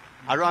মাটি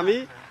আৰু আমি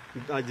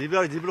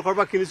যিবিলাকৰ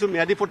পৰা কিনিছোঁ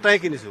ম্যাদী পট্টাহে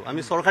কিনিছোঁ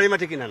আমি চৰকাৰী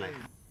মাটি কিনা নাই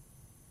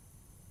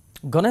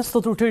গণেশ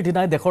চতুৰ্থীৰ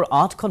দিনাই দেশৰ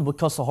 8খন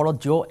মুখ্য চহৰত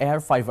জিঅ' এয়াৰ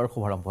ফাইবাৰ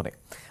শুভাৰম্ভণি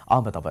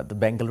আহমেদাবাদ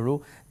বেংগালুৰু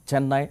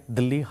চেন্নাই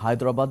দিল্লী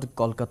হায়দৰাবাদ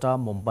কলকাতা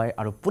মুম্বাই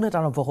আৰু পুনেত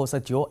আৰম্ভ হৈছে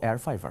জিঅ' এয়াৰ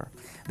ফাইবাৰ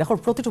দেশৰ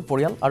প্ৰতিটো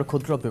পৰিয়াল আৰু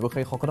ক্ষুদ্ৰ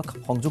ব্যৱসায়ীসকলক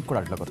সংযোগ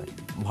কৰাৰ লগতে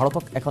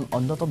ভাৰতক এখন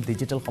অন্যতম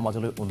ডিজিটেল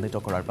সমাজলৈ উন্নীত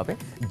কৰাৰ বাবে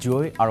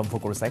জিঅ'ই আৰম্ভ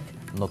কৰিছে এক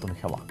নতুন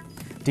সেৱা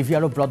টিভি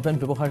আৰু ব্ৰডবেণ্ড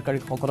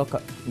ব্যৱহাৰকাৰীসকলক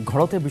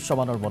ঘৰতে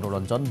বিশ্বমানৰ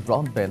মনোৰঞ্জন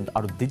ব্ৰডবেণ্ড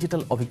আৰু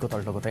ডিজিটেল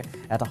অভিজ্ঞতাৰ লগতে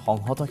এটা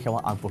সংহত সেৱা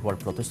আগবঢ়োৱাৰ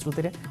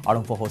প্ৰতিশ্ৰুতিৰে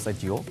আৰম্ভ হৈছে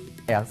জিঅ'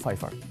 এয়াৰ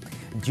ফাইবাৰ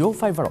জিঅ'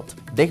 ফাইবাৰত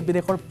দেশ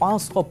বিদেশৰ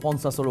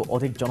 550ৰো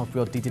অধিক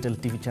জনপ্ৰিয় ডিজিটেল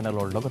টিভি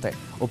চেনেলৰ লগতে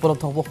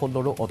উপলব্ধ হ'ব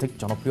 16ৰো অধিক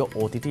জনপ্ৰিয়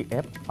OTT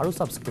এপ আৰু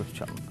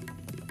ছাবস্ক্ৰিপশ্যন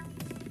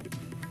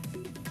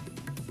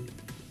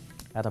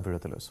এটা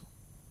বিৰতি লৈছোঁ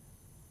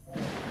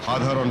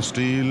সাধাৰণ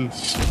ষ্টীল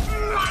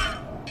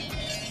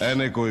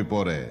এনেকৈ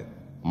পৰে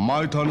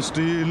মাইথন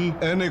ষ্টীল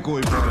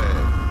এনেকৈ পৰে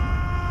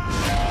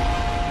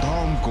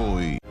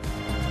ধমকৈ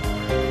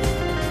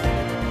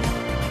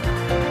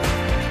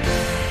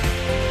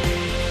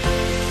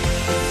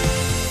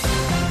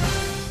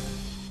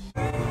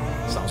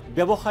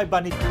ব্যৱসায়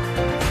বাণিজ্য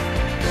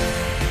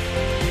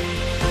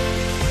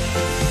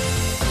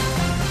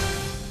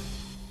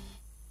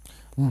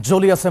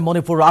জ্বলি আছে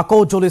মণিপুৰ আকৌ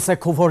জ্বলিছে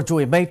ক্ষোভৰ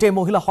জুই মেইটে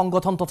মহিলা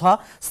সংগঠন তথা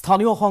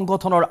স্থানীয়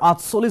সংগঠনৰ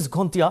 48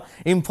 ঘণ্টীয়া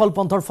ইম্ফল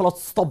বন্ধৰ ফলত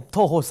স্তব্ধ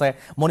হৈছে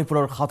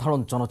মণিপুৰৰ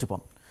সাধাৰণ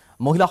জনজীৱন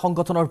মহিলা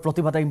সংগঠনৰ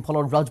প্ৰতিবাদে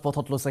ইম্ফলৰ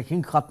ৰাজপথত লৈছে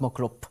হিংসাত্মক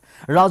ৰূপ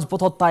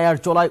ৰাজপথত টায়াৰ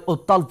জ্বলাই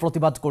উত্তাল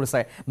প্ৰতিবাদ কৰিছে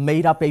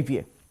মেইৰা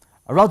পেইপিয়ে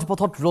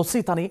ৰাজপথত ৰছী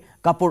টানি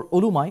কাপোৰ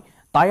ওলোমাই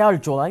টায়াৰ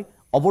জ্বলাই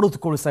অৱৰোধ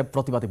কৰিছে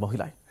প্ৰতিবাদী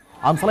মহিলাই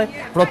আনফালে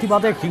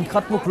প্ৰতিবাদে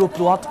হিংসাত্মক ৰূপ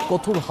লোৱাত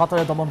কঠোৰ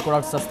হাতেৰে দমন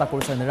কৰাৰ চেষ্টা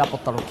কৰিছে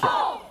নিৰাপত্তাৰক্ষীয়ে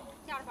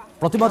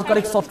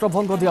প্ৰতিবাদকাৰীক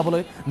ছত্ৰভংগ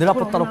দিয়াবলৈ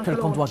নিৰাপত্তাৰক্ষীৰ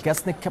খন্দুৱা গেছ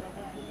নিক্ষেপ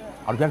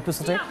আৰু ইয়াৰ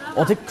পিছতে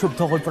অধিক ক্ষুব্ধ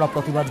হৈ পৰা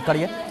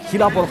প্ৰতিবাদকাৰীয়ে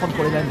শিলা বৰ্ষণ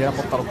কৰিলে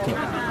নিৰাপত্তাৰক্ষীয়ে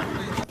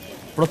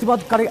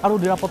প্ৰতিবাদকাৰী আৰু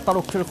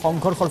নিৰাপত্তাৰক্ষীৰ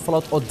সংঘৰ্ষৰ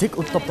ফলত অধিক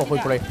উত্তপ্ত হৈ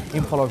পৰে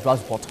ইম্ফলৰ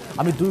ৰাজপথ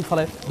আমি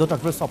দুয়োফালে দুটা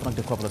দৃশ্য আপোনাক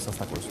দেখুৱাবলৈ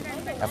চেষ্টা কৰিছোঁ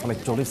এফালে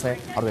চলিছে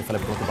আৰু এফালে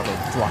প্ৰতিবাদৰ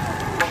জোৱা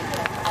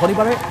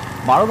শনিবাৰে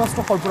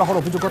মাৰণাস্ত্ৰ সৰবৰাহৰ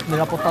অভিযোগত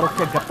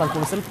নিৰাপত্তাৰক্ষীয়ে গ্ৰেপ্তাৰ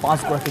কৰিছিল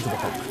 5গৰাকী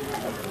যুৱকক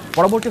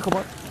পৰৱৰ্তী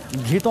সময়ত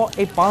ধৃত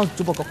এই 5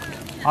 যুৱকক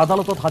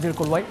আদালতত হাজিৰ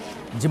কৰোৱাই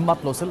জিম্মাত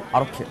লৈছিল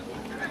আৰক্ষীয়ে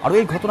আৰু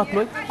এই ঘটনাক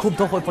লৈ ক্ষুব্ধ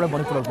হৈ পৰে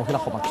মণিপুৰৰ মহিলা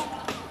সমাজ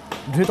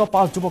ধৃত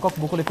 5 যুৱকক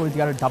মুকলি কৰি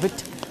দিয়াৰ দাবীত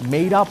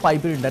মেইৰা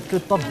পাইবিৰ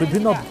নেতৃত্বত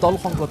বিভিন্ন দল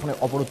সংগঠনে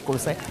অৱৰোধ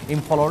কৰিছে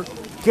ইম্ফলৰ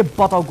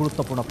কেইবাটাও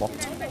গুৰুত্বপূৰ্ণ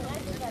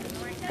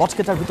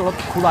পথকেইটাৰ ভিতৰত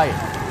খুৰাই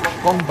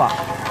কংবা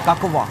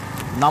কাকৱা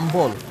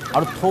নাম্বল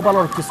আৰু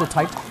থৌবালৰ কিছু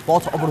ঠাইত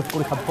পথ অৱৰোধ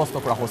কৰি সাব্যস্ত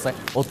কৰা হৈছে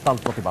উত্তাল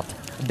প্ৰতিবাদ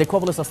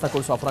দেখুৱাবলৈ চেষ্টা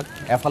কৰিছোঁ আপোনাক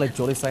এফালে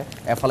জ্বলিছে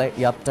এফালে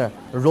ইয়াত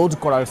ৰোধ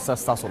কৰাৰ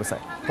চেষ্টা চলিছে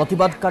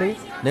প্ৰতিবাদকাৰী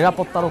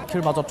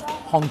নিৰাপত্তাৰক্ষীৰ মাজত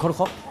সংঘৰ্ষ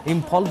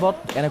ইম্ফলত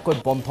এনেকৈ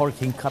বন্ধৰ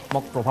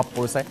হিংসাত্মক প্ৰভাৱ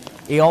পৰিছে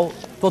এয়াও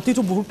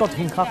প্ৰতিটো মুহূৰ্তত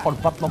হিংসা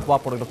সৰ্বাত্মক হোৱা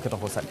পৰিলক্ষিত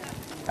হৈছে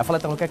এফালে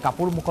তেওঁলোকে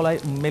কাপোৰ মুকলাই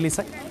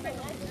মেলিছে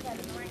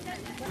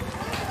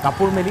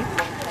কাপোৰ মেলি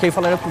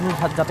সেইফালেৰে কোনো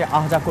যাতে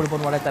আহ যা কৰিব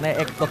নোৱাৰে তেনে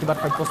এক প্ৰতিবাদ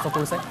সাব্যস্ত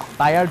কৰিছে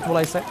টায়াৰ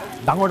জ্বলাইছে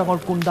ডাঙৰ ডাঙৰ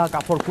কুণ্ডা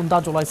কাঠৰ কুণ্ডা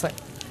জ্বলাইছে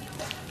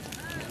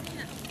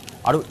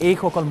আৰু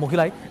এইসকল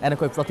মহিলাই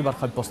এনেকৈ প্ৰতিবাদ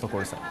সাব্যস্ত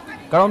কৰিছে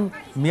কাৰণ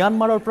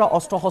ম্যানমাৰৰ পৰা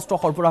অস্ত্ৰ শস্ত্ৰ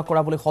সৰবৰাহ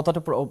কৰা বুলি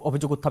সততে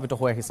অভিযোগ উত্থাপিত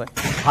হৈ আহিছে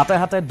হাতে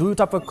হাতে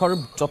দুয়োটা পক্ষৰ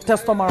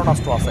যথেষ্ট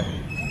মাৰণাস্ত্ৰ আছে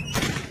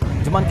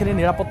যিমানখিনি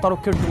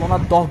নিৰাপত্তাৰক্ষীৰ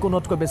তুলনাত 10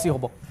 গুণতকৈ বেছি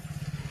হ'ব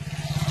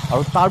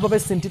আৰু তাৰ বাবে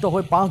চিন্তিত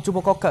হৈ 5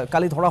 যুৱকক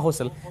কালি ধৰা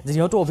হৈছিল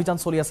যিহেতু অভিযান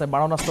চলি আছে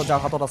মাৰণাস্ত্ৰ যাৰ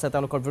হাতত আছে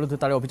তেওঁলোকৰ বিৰুদ্ধে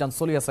তাৰে অভিযান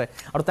চলি আছে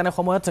আৰু তেনে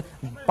সময়ত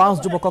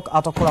 5 যুৱকক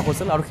আটক কৰা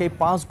হৈছিল আৰু সেই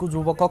 5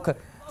 যুৱকক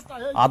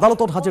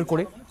আদালতত হাজিৰ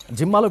কৰি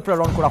জিম্মালৈ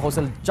প্ৰেৰণ কৰা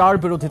হৈছিল যাৰ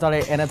বিৰোধিতাৰে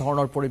এনে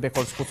ধৰণৰ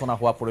পৰিৱেশৰ সূচনা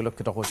হোৱা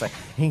পৰিলক্ষিত হৈছে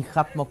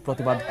হিংসাত্মক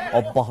প্ৰতিবাদ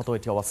অব্যাহত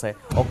এতিয়াও আছে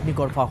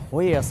অগ্নিগৰ্ভা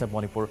হৈয়ে আছে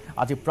মণিপুৰ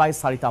আজি প্ৰায়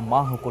 4টা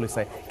মাহ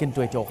উকলিছে কিন্তু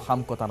এতিয়াও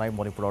শামকতা নাই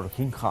মণিপুৰৰ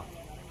হিংসা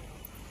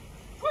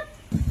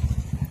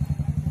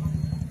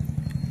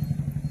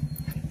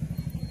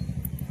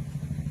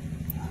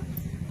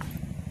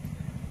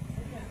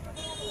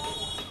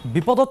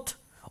বিপদত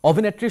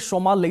অভিনেত্ৰী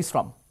সোমা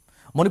লেইছৰাম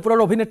মণিপুৰৰ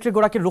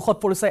অভিনেত্ৰীগৰাকীৰ ৰুখত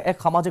পৰিছে এক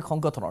সামাজিক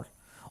সংগঠনৰ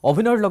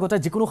অভিনয়ৰ লগতে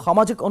যিকোনো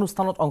সামাজিক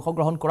অনুষ্ঠানত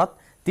অংশগ্ৰহণ কৰাত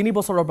 3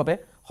 বছৰৰ বাবে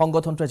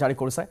সংগঠনটোৱে জাৰি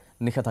কৰিছে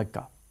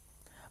নিষেধাজ্ঞা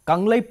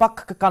কাংলাই পাক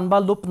কানবা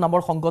লুপ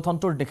নামৰ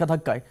সংগঠনটোৰ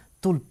নিষেধাজ্ঞাই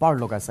তুলপাৰ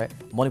লগাইছে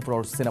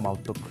মণিপুৰৰ চিনেমা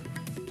উদ্যোগ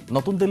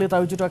নতুন দিল্লীত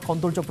আয়োজিত এক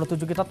সৌন্দৰ্য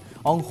প্ৰতিযোগিতাত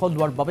অংশ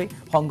লোৱাৰ বাবে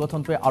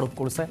সংগঠনটোৱে আৰোপ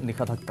কৰিছে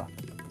নিষেধাজ্ঞা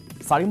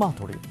 4 মাহ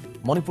ধৰি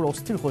মণিপুৰ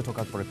অস্থিৰ হৈ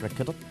থকাৰ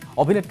পৰিপ্ৰেক্ষিতত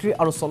অভিনেত্ৰী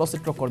আৰু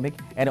চলচ্চিত্ৰ কৰ্মীক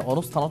এনে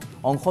অনুষ্ঠানত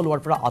অংশ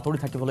লোৱাৰ পৰা আঁতৰি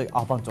থাকিবলৈ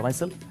আহ্বান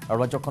জনাইছিল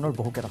ৰাজ্যখনৰ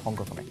বহুকেইটা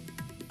সংগঠনে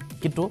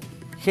কিন্তু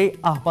সেই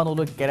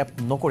আহ্বানলৈ কেৰেপ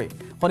নকৰি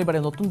শনিবাৰে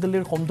নতুন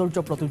দিল্লীৰ সৌন্দৰ্য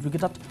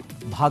প্ৰতিযোগিতাত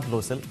ভাগ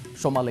লৈছিল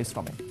সোমা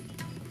লেইছৰামে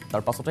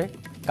তাৰ পাছতে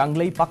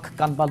কাংলাই পাক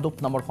কানবা লুপ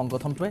নামৰ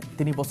সংগঠনটোৱে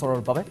 3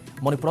 বছৰৰ বাবে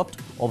মণিপুৰত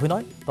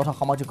অভিনয় তথা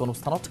সামাজিক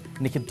অনুষ্ঠানত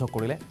নিষিদ্ধ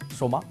কৰিলে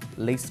সোমা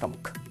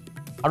লেইছৰামক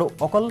আৰু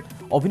অকল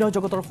অভিনয়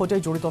জগতৰ সৈতে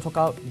জড়িত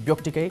থকা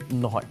ব্যক্তিকেই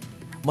নহয়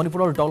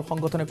মণিপুৰৰ দল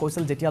সংগঠনে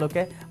কৈছিল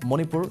যেতিয়ালৈকে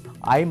মণিপুৰ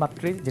আই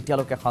মাতৃ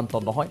যেতিয়ালৈকে শান্ত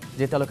নহয়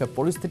যেতিয়ালৈকে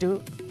পৰিস্থিতি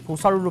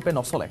সুচাৰুৰূপে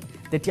নচলে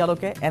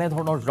তেতিয়ালৈকে এনে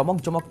ধৰণৰ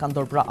জমক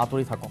কাণ্ডৰ পৰা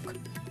আঁতৰি থাকক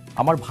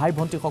আমাৰ ভাই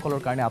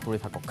ভণ্টিসকলৰ কাৰণে আঁতৰি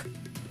থাকক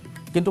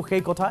কিন্তু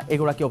সেই কথা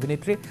এগৰাকী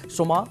অভিনেত্ৰী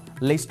সোমা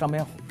লেইছৰামে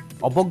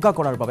অৱজ্ঞা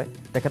কৰাৰ বাবে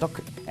তেখেতক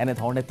এনে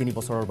ধৰণে 3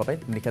 বছৰৰ বাবে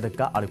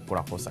নিষেধাজ্ঞা আৰোপ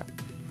কৰা হৈছে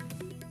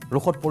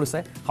ৰুখত পৰিছে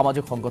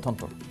সামাজিক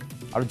সংগঠনটোৰ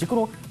আৰু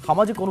যিকোনো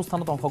সামাজিক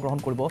অনুষ্ঠানত অংশগ্ৰহণ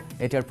কৰিব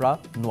এতিয়াৰ পৰা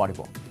নোৱাৰিব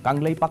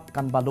কাংলাই পাক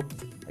কানবা লুপ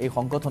এই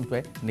সংগঠনটোৱে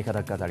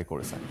নিষেধাজ্ঞা জাৰি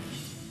কৰিছে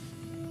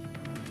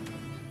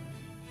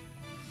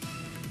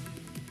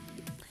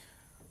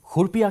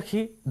হুৰপিয়াখী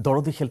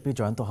দৰদী শিল্পী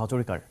জয়ন্ত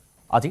হাজৰিকাৰ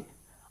আজি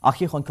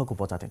 80 সংখ্যক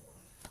উপজাতিন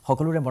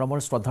সকলোৰে মৰমৰ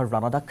শ্ৰদ্ধাৰ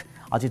ৰাণাদাক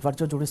আজি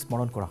ৰাজ্যজুৰি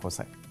স্মৰণ কৰা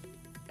হৈছে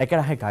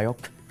একেৰাহে গায়ক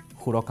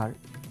সুৰকাৰ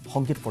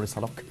সংগীত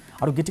পৰিচালক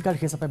আৰু গীতিকাৰ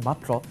হিচাপে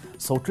মাত্ৰ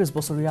 34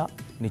 বছৰীয়া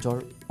নিজৰ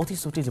অতি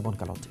চুটি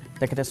জীৱনকালত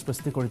তেখেতে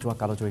সৃষ্টি কৰি যোৱা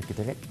কালজয়ী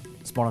গীতেৰে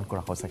স্মৰণ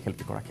কৰা হৈছে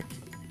শিল্পীগৰাকীক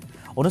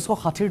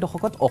 1960ৰ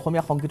দশকত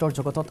অসমীয়া সংগীতৰ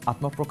জগতত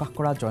আত্মপ্ৰকাশ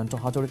কৰা জয়ন্ত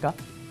হাজৰিকা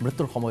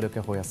মৃত্যুৰ সময়লৈকে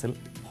হৈ আছিল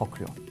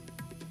সক্ৰিয়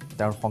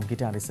তেওঁৰ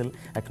সংগীতে আনিছিল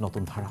এক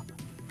নতুন ধাৰা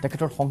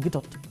তেখেতৰ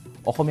সংগীতত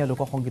অসমীয়া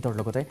লোকসংগীতৰ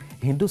লগতে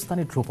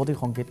হিন্দুস্তানী ধ্ৰুপদী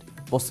সংগীত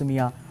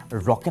পশ্চিমীয়া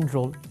ৰক এণ্ড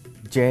ৰোল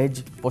জেজ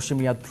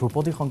পশ্চিমীয়া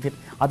ধ্ৰুপদী সংগীত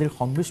আদিৰ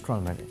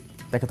সংমিশ্ৰণেৰে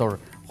তেখেতৰ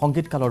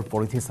সংগীতকালৰ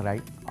পৰিধি চেৰাই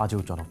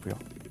আজিও জনপ্ৰিয়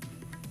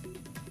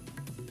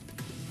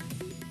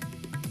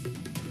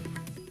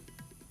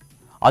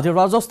আজি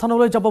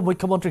ৰাজস্থানলৈ যাব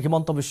মুখ্যমন্ত্ৰী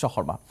হিমন্ত বিশ্ব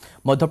শৰ্মা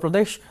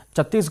মধ্যপ্ৰদেশ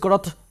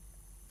ছত্তীশগড়ত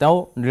তেওঁ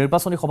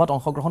নিৰ্বাচনী সভাত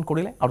অংশগ্ৰহণ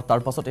কৰিলে আৰু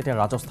তাৰ পাছত এতিয়া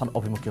ৰাজস্থান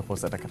অভিমুখী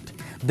হৈছে তেখেত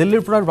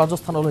দিল্লীৰ পৰা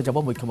ৰাজস্থানলৈ যাব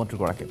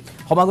মুখ্যমন্ত্ৰীগৰাকী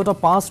সমাগত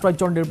 5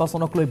 ৰাজ্যৰ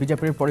নিৰ্বাচনক লৈ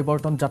বিজেপিৰ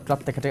পৰিৱৰ্তন যাত্ৰাত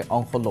তেখেতে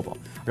অংশ ল'ব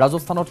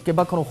ৰাজস্থানত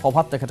কেইবাখনো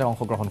সভাত তেখেতে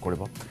অংশগ্ৰহণ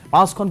কৰিব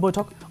 5খন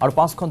বৈঠক আৰু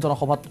 5খন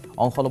জনসভাত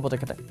অংশ ল'ব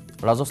তেখেতে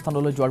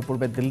ৰাজস্থানলৈ যোৱাৰ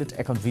পূৰ্বে দিল্লীত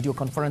এখন ভিডিঅ'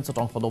 কনফাৰেন্সত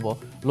অংশ ল'ব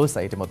লৈছে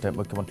ইতিমধ্যে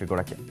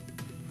মুখ্যমন্ত্ৰীগৰাকী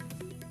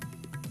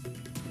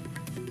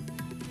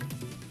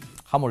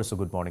সামৰিছোঁ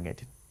গুড মৰ্ণিং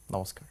 18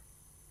 নমস্কাৰ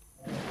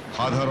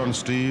সাধাৰণ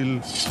ষ্টীল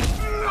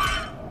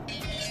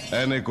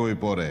এনেকৈ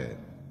পৰে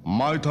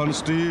মাইথন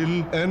ষ্টীল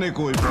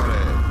এনেকৈ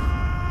পৰে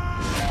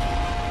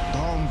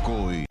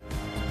ধমকৈ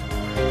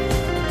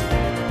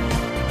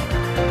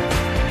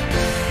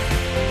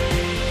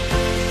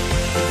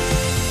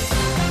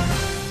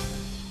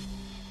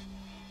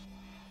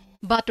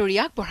বাতৰি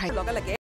আগবঢ়াই